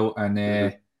window as well, and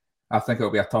I think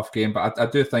it'll be a tough game. But I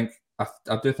do think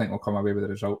we'll come away with the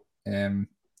result.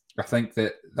 I think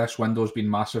that this window's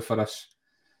been massive for us.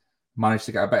 Managed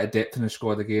to get a bit of depth in the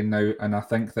squad again now, and I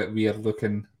think that we are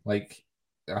looking like,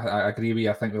 I agree with you,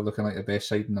 I think we're looking like the best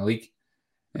side in the league.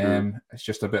 It's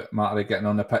just a bit matter of getting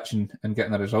on the pitch and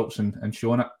getting the results and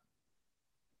showing it.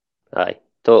 Aye,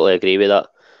 totally agree with that.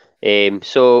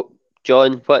 So,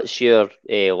 John, what's your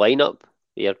lineup?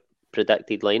 Your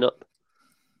predicted lineup?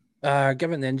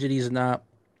 Given the injuries and that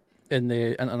in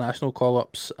the international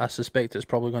call-ups, I suspect it's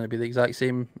probably going to be the exact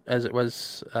same as it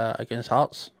was against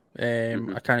Hearts.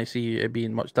 I can't see it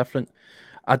being much different.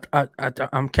 I'm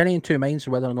kind of in two minds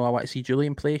whether or not I want to see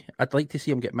Julian play. I'd like to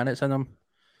see him get minutes in him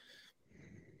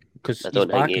because he's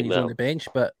back and he's on the bench.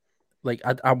 But like,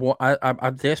 I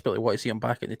desperately want to see him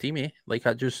back in the team. Like,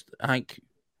 I think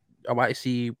I want to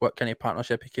see what kind of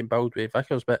partnership he can build with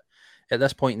Vickers. But at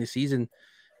this point in the season,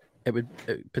 it would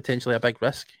potentially a big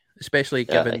risk, especially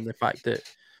given the fact that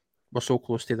we're so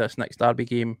close to this next derby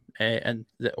game, and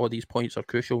that all these points are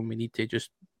crucial. And we need to just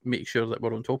make sure that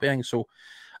we're on top of things. So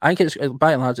I think it's,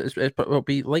 by and large, it'll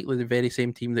be likely the very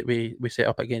same team that we set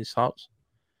up against Hearts.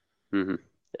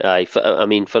 Aye, I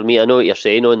mean, for me, I know what you're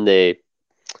saying on the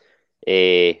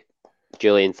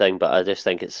Julian thing, but I just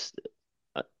think it's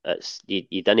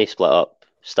you didn't split up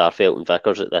Starfelt and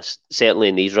Vickers at this, certainly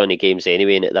in these running games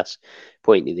anyway, and at this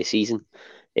point of the season.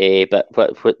 But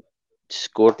what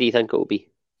score do you think it will be?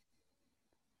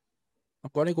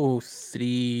 I'm going to go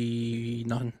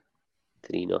 3-0.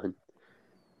 3-0.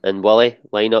 And Willie,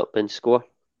 line up and score?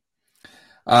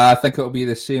 I think it'll be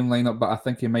the same lineup, but I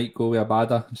think he might go with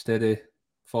Abada instead of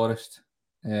Forrest.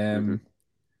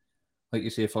 Like you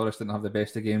say, Forrest didn't have the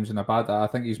best of games in Abada. I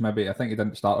think he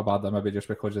didn't start Abada maybe just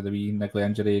because of the wee niggly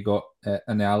injury he got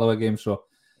in the Alloa game. So,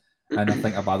 and I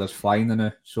think Abada's flying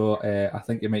now. So I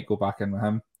think he might go back in with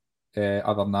him.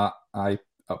 Other than that, I'm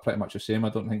pretty much the same. I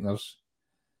don't think there's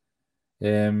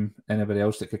anybody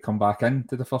else that could come back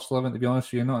into the first 11, to be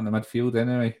honest with you, not in the midfield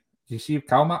anyway. You see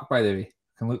Kalmak, by the way,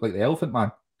 can look like the Elephant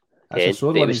Man. That's a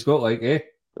sword one he's got, like, eh?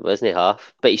 It wasn't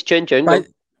half, but he's chewing jungle.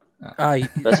 Aye,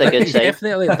 that's a good sign.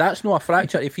 Definitely, that's not a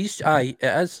fracture. If he's it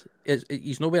is.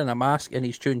 He's not wearing a mask and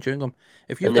he's chewing gum.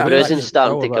 If you and the bruising's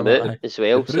starting to come out as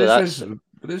well, so that's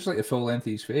bruise like the full length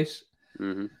of his face.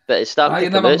 But it's starting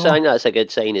to come out, so I think that's a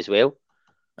good sign as well.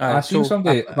 I seen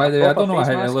somebody, by the way, I don't know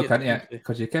how to look into it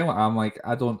because you kind of I'm like,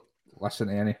 I don't listen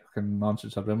to any fucking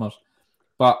nonsense or rumours,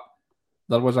 but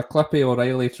there was a clip of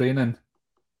O'Reilly training.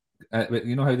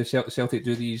 You know how the Celtic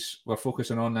do these? We're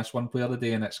focusing on this one player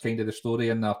today, and it's kind of the story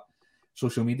in their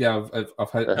social media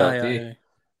of how that day.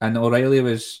 And O'Reilly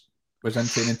was in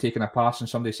training taking a pass, and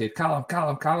somebody said, Callum,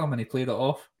 and he played it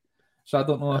off. So I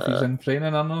don't know if he's in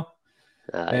training or not.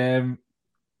 I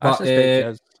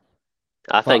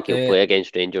think he'll play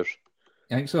against Rangers.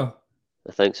 You think so?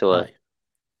 I think so. Aye.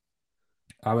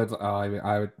 I would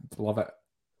love it.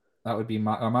 That would be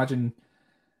imagine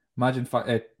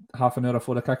half an hour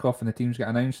before the kickoff and the teams get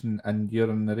announced, and you're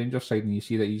on the Rangers side and you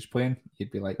see that he's playing,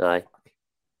 you'd be like, aye.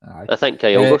 I think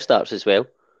Kyogo starts as well.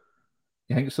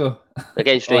 You think so?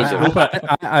 Against Rangers.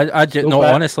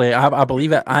 Honestly, I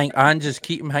believe it. And just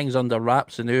keeping things under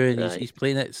wraps and he's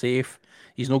playing it safe.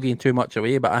 he's not getting too much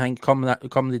away. But I think come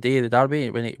the day of the derby,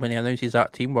 when he announces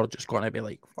that team, we're just going to be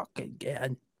like, fucking get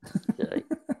in. Aye.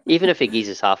 Even if he gives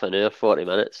us half an hour, 40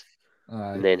 minutes,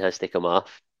 and then has to come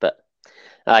off. But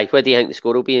aye, what do you think the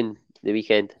score will be in the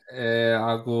weekend?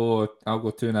 I'll go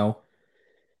 2-0.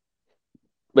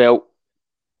 Well,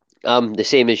 I'm the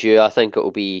same as you. I think it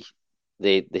will be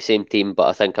the same team, but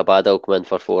I think a bad will come in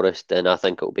for Forest, and I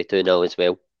think it will be 2-0 as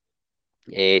well.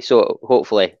 So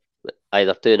hopefully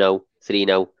either 2-0,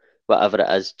 3-0, whatever it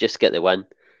is, just get the win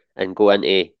and go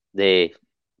into the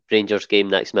Rangers game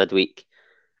next midweek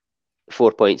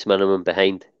 4 points minimum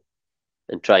behind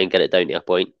and try and get it down to a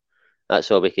point.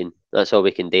 That's all we can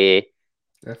do. Eh?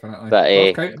 Definitely. But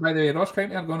Ross County, by the way, Ross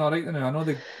County are going all right now. I know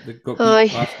they got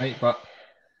beat last night, but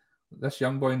this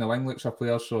young boy in the wing looks a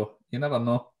player, so you never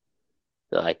know.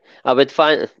 aye, I would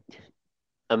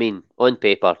on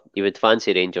paper, you would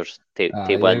fancy Rangers to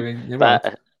win, You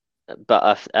but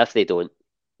if they don't,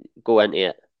 go into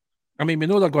it. I mean, we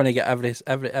know they're going to get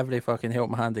every fucking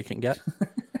helping hand they can get.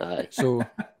 Aye. So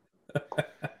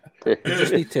we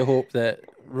just need to hope that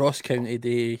Ross County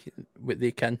do what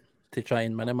they can to try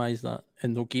and minimise that,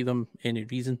 and they'll give them any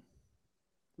reason.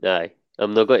 Aye,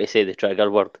 I'm not going to say the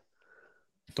trigger word.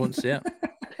 Don't say it.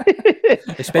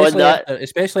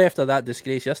 especially after that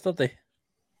disgrace yesterday.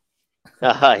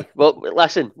 Aye. Well,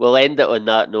 listen, we'll end it on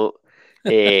that note,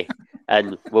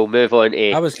 and we'll move on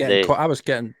to. I was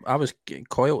getting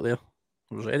coiled there.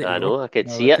 I was ready. I know. I could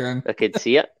see it. I could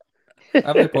see it.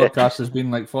 Every podcast has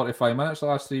been like 45 minutes the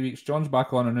last 3 weeks. John's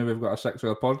back on, and now we've got a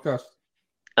 6-hour podcast.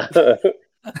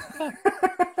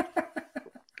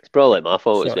 It's probably my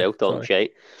fault as well, talking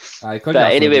shite. Aye, but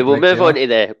anyway, we'll move on to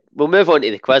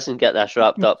the quiz and get this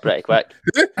wrapped up pretty quick.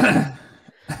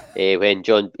 When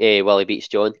Willie beats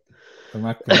John.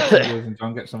 And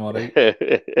John gets them all right.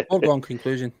 Foregone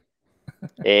conclusion.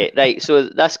 Right, so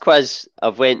this quiz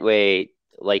I've went with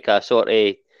like a sort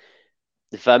of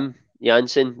Wim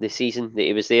Jansen, the season that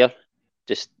he was there,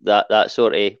 just that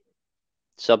sort of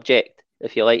subject,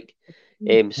 if you like.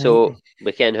 So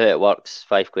we can how it works.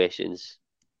 5 questions,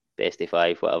 best of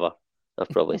 5, whatever. I've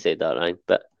probably said that right,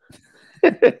 but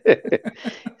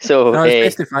so no,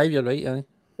 it's best of 5. You're right.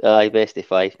 Aye, best of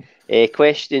 5.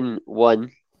 Question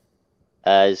 1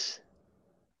 is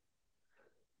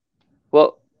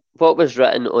what was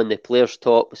written on the players'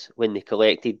 tops when they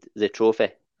collected the trophy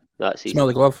that season? Smell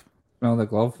the glove. Smell the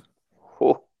glove.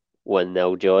 Oh,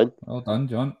 1-0, John. Well done,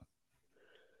 John.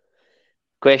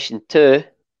 Question 2.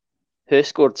 Who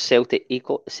scored Celtic's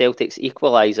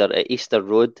equaliser at Easter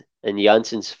Road in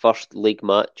Jansen's first league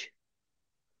match?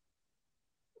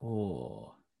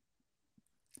 Oh.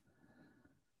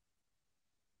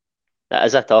 That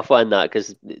is a tough one, that,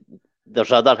 because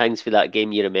there's other things for that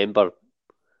game you remember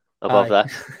above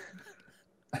this.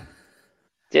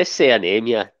 Just say a name,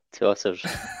 yeah, tossers.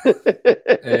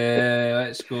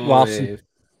 Let's go. Larson.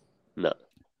 No.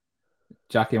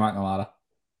 Jackie McNamara.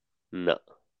 No.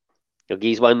 You'll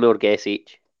give one more guess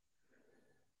each.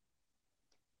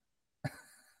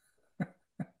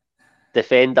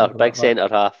 Defender, big centre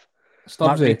half.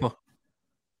 Stubbsy.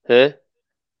 Who?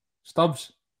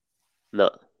 Stubbs. No.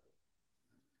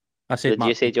 I said. Did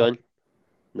you say John?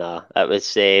 Nah, it was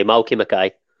Malky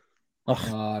Mackay.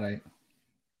 All right.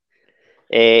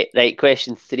 Right,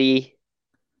 question 3.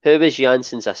 Who was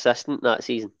Jansen's assistant that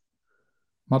season?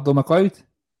 Murdo McLeod.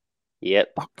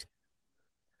 Yep. Fuck.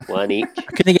 1 each. I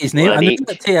couldn't get his name. I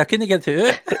couldn't get to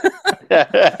it.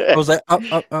 I was like, up.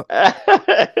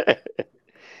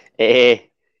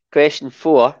 Question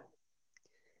 4.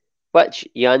 Which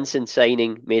Jansen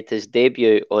signing made his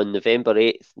debut on November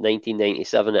 8th,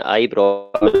 1997 at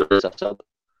Ibrox as a sub?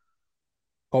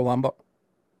 Paul Lambert.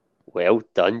 Well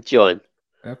done, John.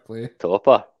 Fair play.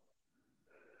 Topper.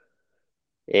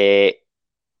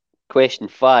 Question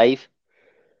 5.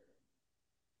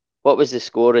 What was the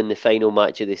score in the final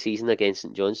match of the season against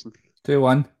St Johnstone?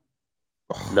 2-1.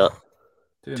 No.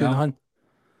 2-0.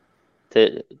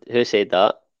 Who said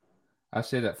that? I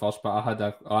said it first, but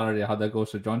I already had a go,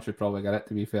 so John should probably get it,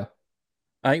 to be fair.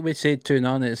 I think we said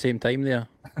 2-0 at the same time there.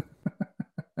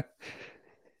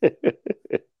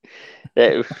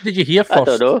 Did you hear first? I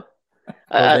don't know.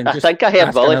 I think I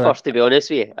heard Willie first, to be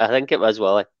honest with you. I think it was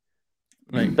Willie.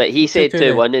 Right. But he said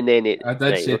 2-1 and then it... I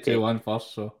did say 2-1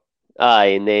 first, so... Aye,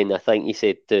 and then I think he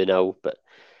said 2-0, but...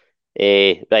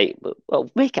 right, well,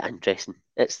 make it interesting.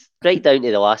 It's right down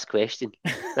to the last question.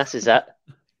 This is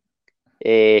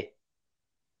it.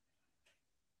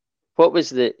 What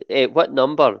was what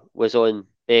number was on...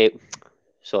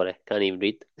 sorry, can't even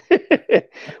read.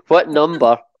 What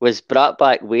number was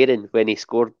Bratback wearing when he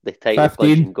scored the title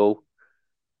clinching goal?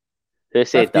 Who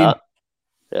said 15. that?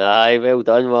 Aye, well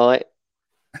done, Wally.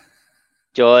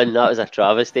 John, that was a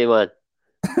travesty, man.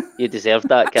 You deserved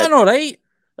that, Done kid. all right.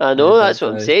 I know, I that's did,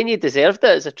 what I'm aye. saying. You deserved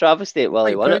it. It's a travesty that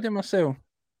Willie Quite won proud it. of myself.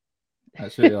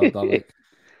 That's really odd, like.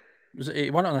 He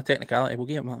won it on a technicality. We'll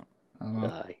give him that. I know.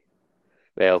 Aye.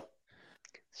 Well,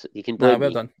 so you can Nah, blame well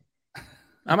me.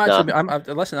 done.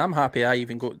 Listen, I'm happy I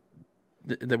even got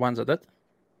the ones I did.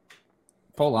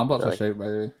 Paul Lambert's a Aye. shout, by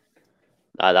the way.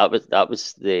 That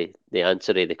was the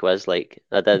answer of the quiz. Like,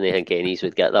 I didn't think any's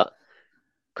would get that.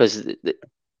 Because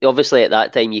obviously at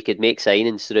that time you could make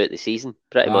signings throughout the season,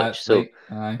 pretty Aye, much. that's So right.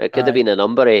 Aye. it could have been a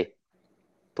number of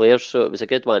players, so it was a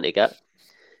good one to get.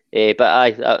 But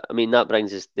I mean, that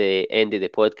brings us to the end of the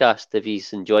podcast. Have you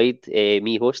enjoyed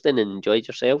me hosting and enjoyed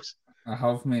yourselves? I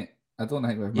have, mate. I don't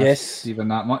think we've Yes. missed Stephen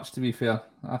that much, to be fair.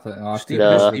 I think the last two Stephen,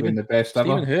 episodes Nah. have been the best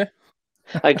Stephen ever. who?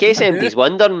 In case anybody's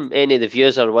wondering, any of the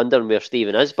viewers are wondering where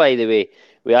Stephen is, by the way,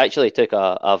 we actually took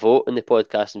a vote in the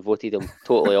podcast and voted him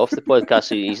totally off the podcast,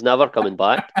 so he's never coming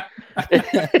back.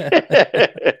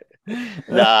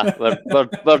 Nah,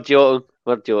 we're joking.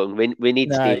 We're joking. We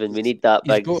need Stephen. We need that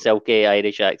big silky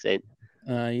Irish accent.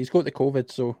 He's got the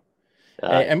COVID, so.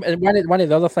 Aye. And one of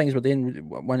the other things we're doing,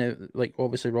 like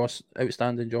obviously Ross,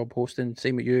 outstanding job hosting.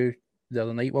 Same with you the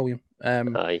other night, William.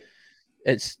 Aye.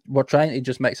 We're trying to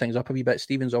just mix things up a wee bit.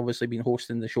 Stephen's obviously been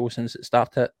hosting the show since it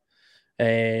started,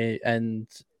 and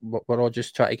we're all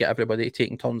just trying to get everybody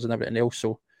taking turns and everything else.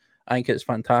 So I think it's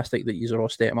fantastic that you're all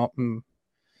stepping up and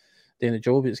doing the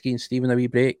job. It's giving Stephen a wee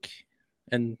break,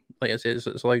 and like I said,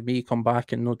 it's allowed me to come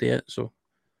back and no do it. So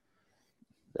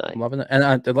Aye. I'm loving it.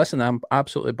 And listen, I'm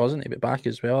absolutely buzzing to be back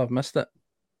as well. I've missed it.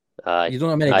 Aye. You don't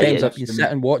know how many times I've been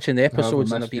sitting watching the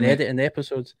episodes and I've been editing the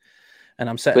episodes, and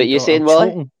I'm sitting. What you saying,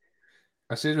 Willie?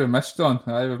 I said we missed on.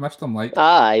 Aye, we missed them. Like,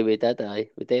 aye, we did.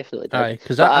 Aye, we definitely did. Aye,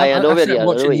 because I know where sit you're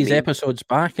watching these mean. episodes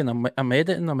back, and I'm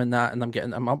editing them and that, and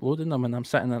I'm uploading them, and I'm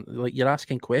sitting and, like, you're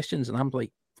asking questions, and I'm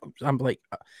like,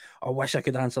 I wish I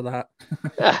could answer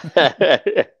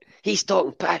that. He's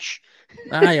talking pish.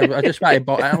 Aye, I just want to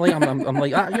butt in. Like, I'm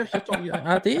like, you're talking.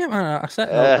 I do, man. I sit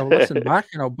and I'll listen back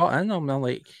and I'll butt in them, and I'm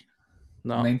like,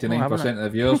 no. 99% of the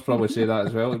viewers probably say that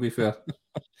as well. To be fair.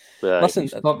 Right. Listen,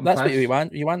 that's what you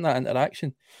want. You want that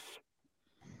interaction.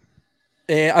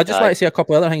 I just want to say a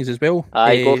couple of other things as well.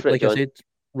 Aye, go for it, like John. I said,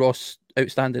 Ross,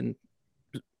 outstanding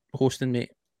hosting, mate.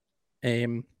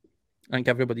 I think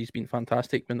everybody's been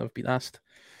fantastic when they've been asked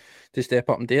to step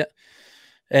up and do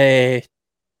it.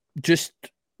 Just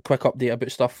quick update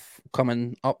about stuff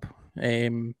coming up.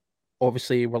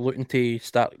 Obviously, we're looking to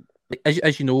start.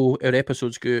 As you know, our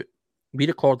episodes go. We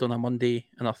record on a Monday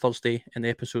and a Thursday, and the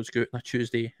episodes go out on a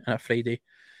Tuesday and a Friday.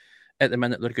 At the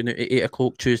minute, they're going out at 8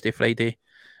 o'clock Tuesday, Friday.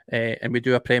 And we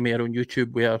do a premiere on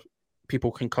YouTube where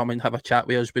people can come and have a chat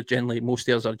with us. Most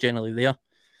of us are generally there.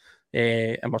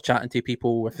 And we're chatting to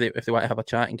people if they want to have a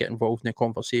chat and get involved in the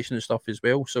conversation and stuff as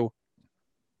well. So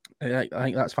I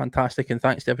think that's fantastic. And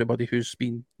thanks to everybody who's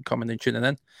been coming and tuning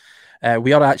in.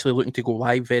 We are actually looking to go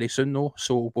live very soon, though,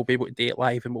 so we'll be able to do it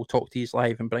live and we'll talk to you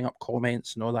live and bring up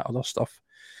comments and all that other stuff.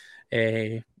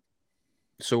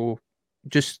 So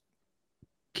just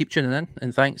keep tuning in,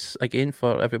 and thanks again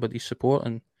for everybody's support.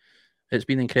 And it's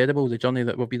been incredible, the journey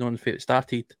that we've been on since it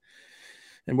started.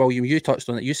 And William, you touched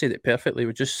on it, you said it perfectly.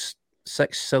 We're just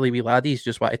 6 silly wee laddies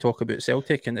just want to talk about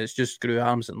Celtic, and it's just grew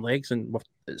arms and legs, and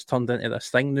it's turned into this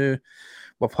thing now.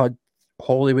 We've had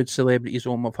Hollywood celebrities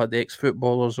on, we've had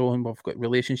ex-footballers on, we've got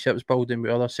relationships building with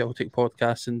other Celtic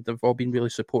podcasts, and they've all been really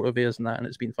supportive of us and that, and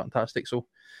it's been fantastic. So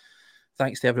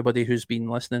thanks to everybody who's been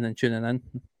listening and tuning in,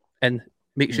 and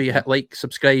make sure you hit like,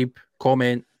 subscribe,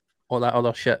 comment, all that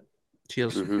other shit.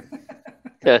 Cheers.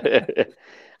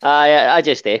 I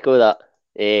just echo that.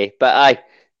 But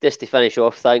just to finish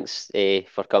off, thanks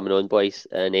for coming on, boys,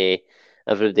 and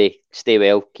everybody stay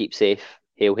well, keep safe,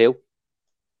 hail hail.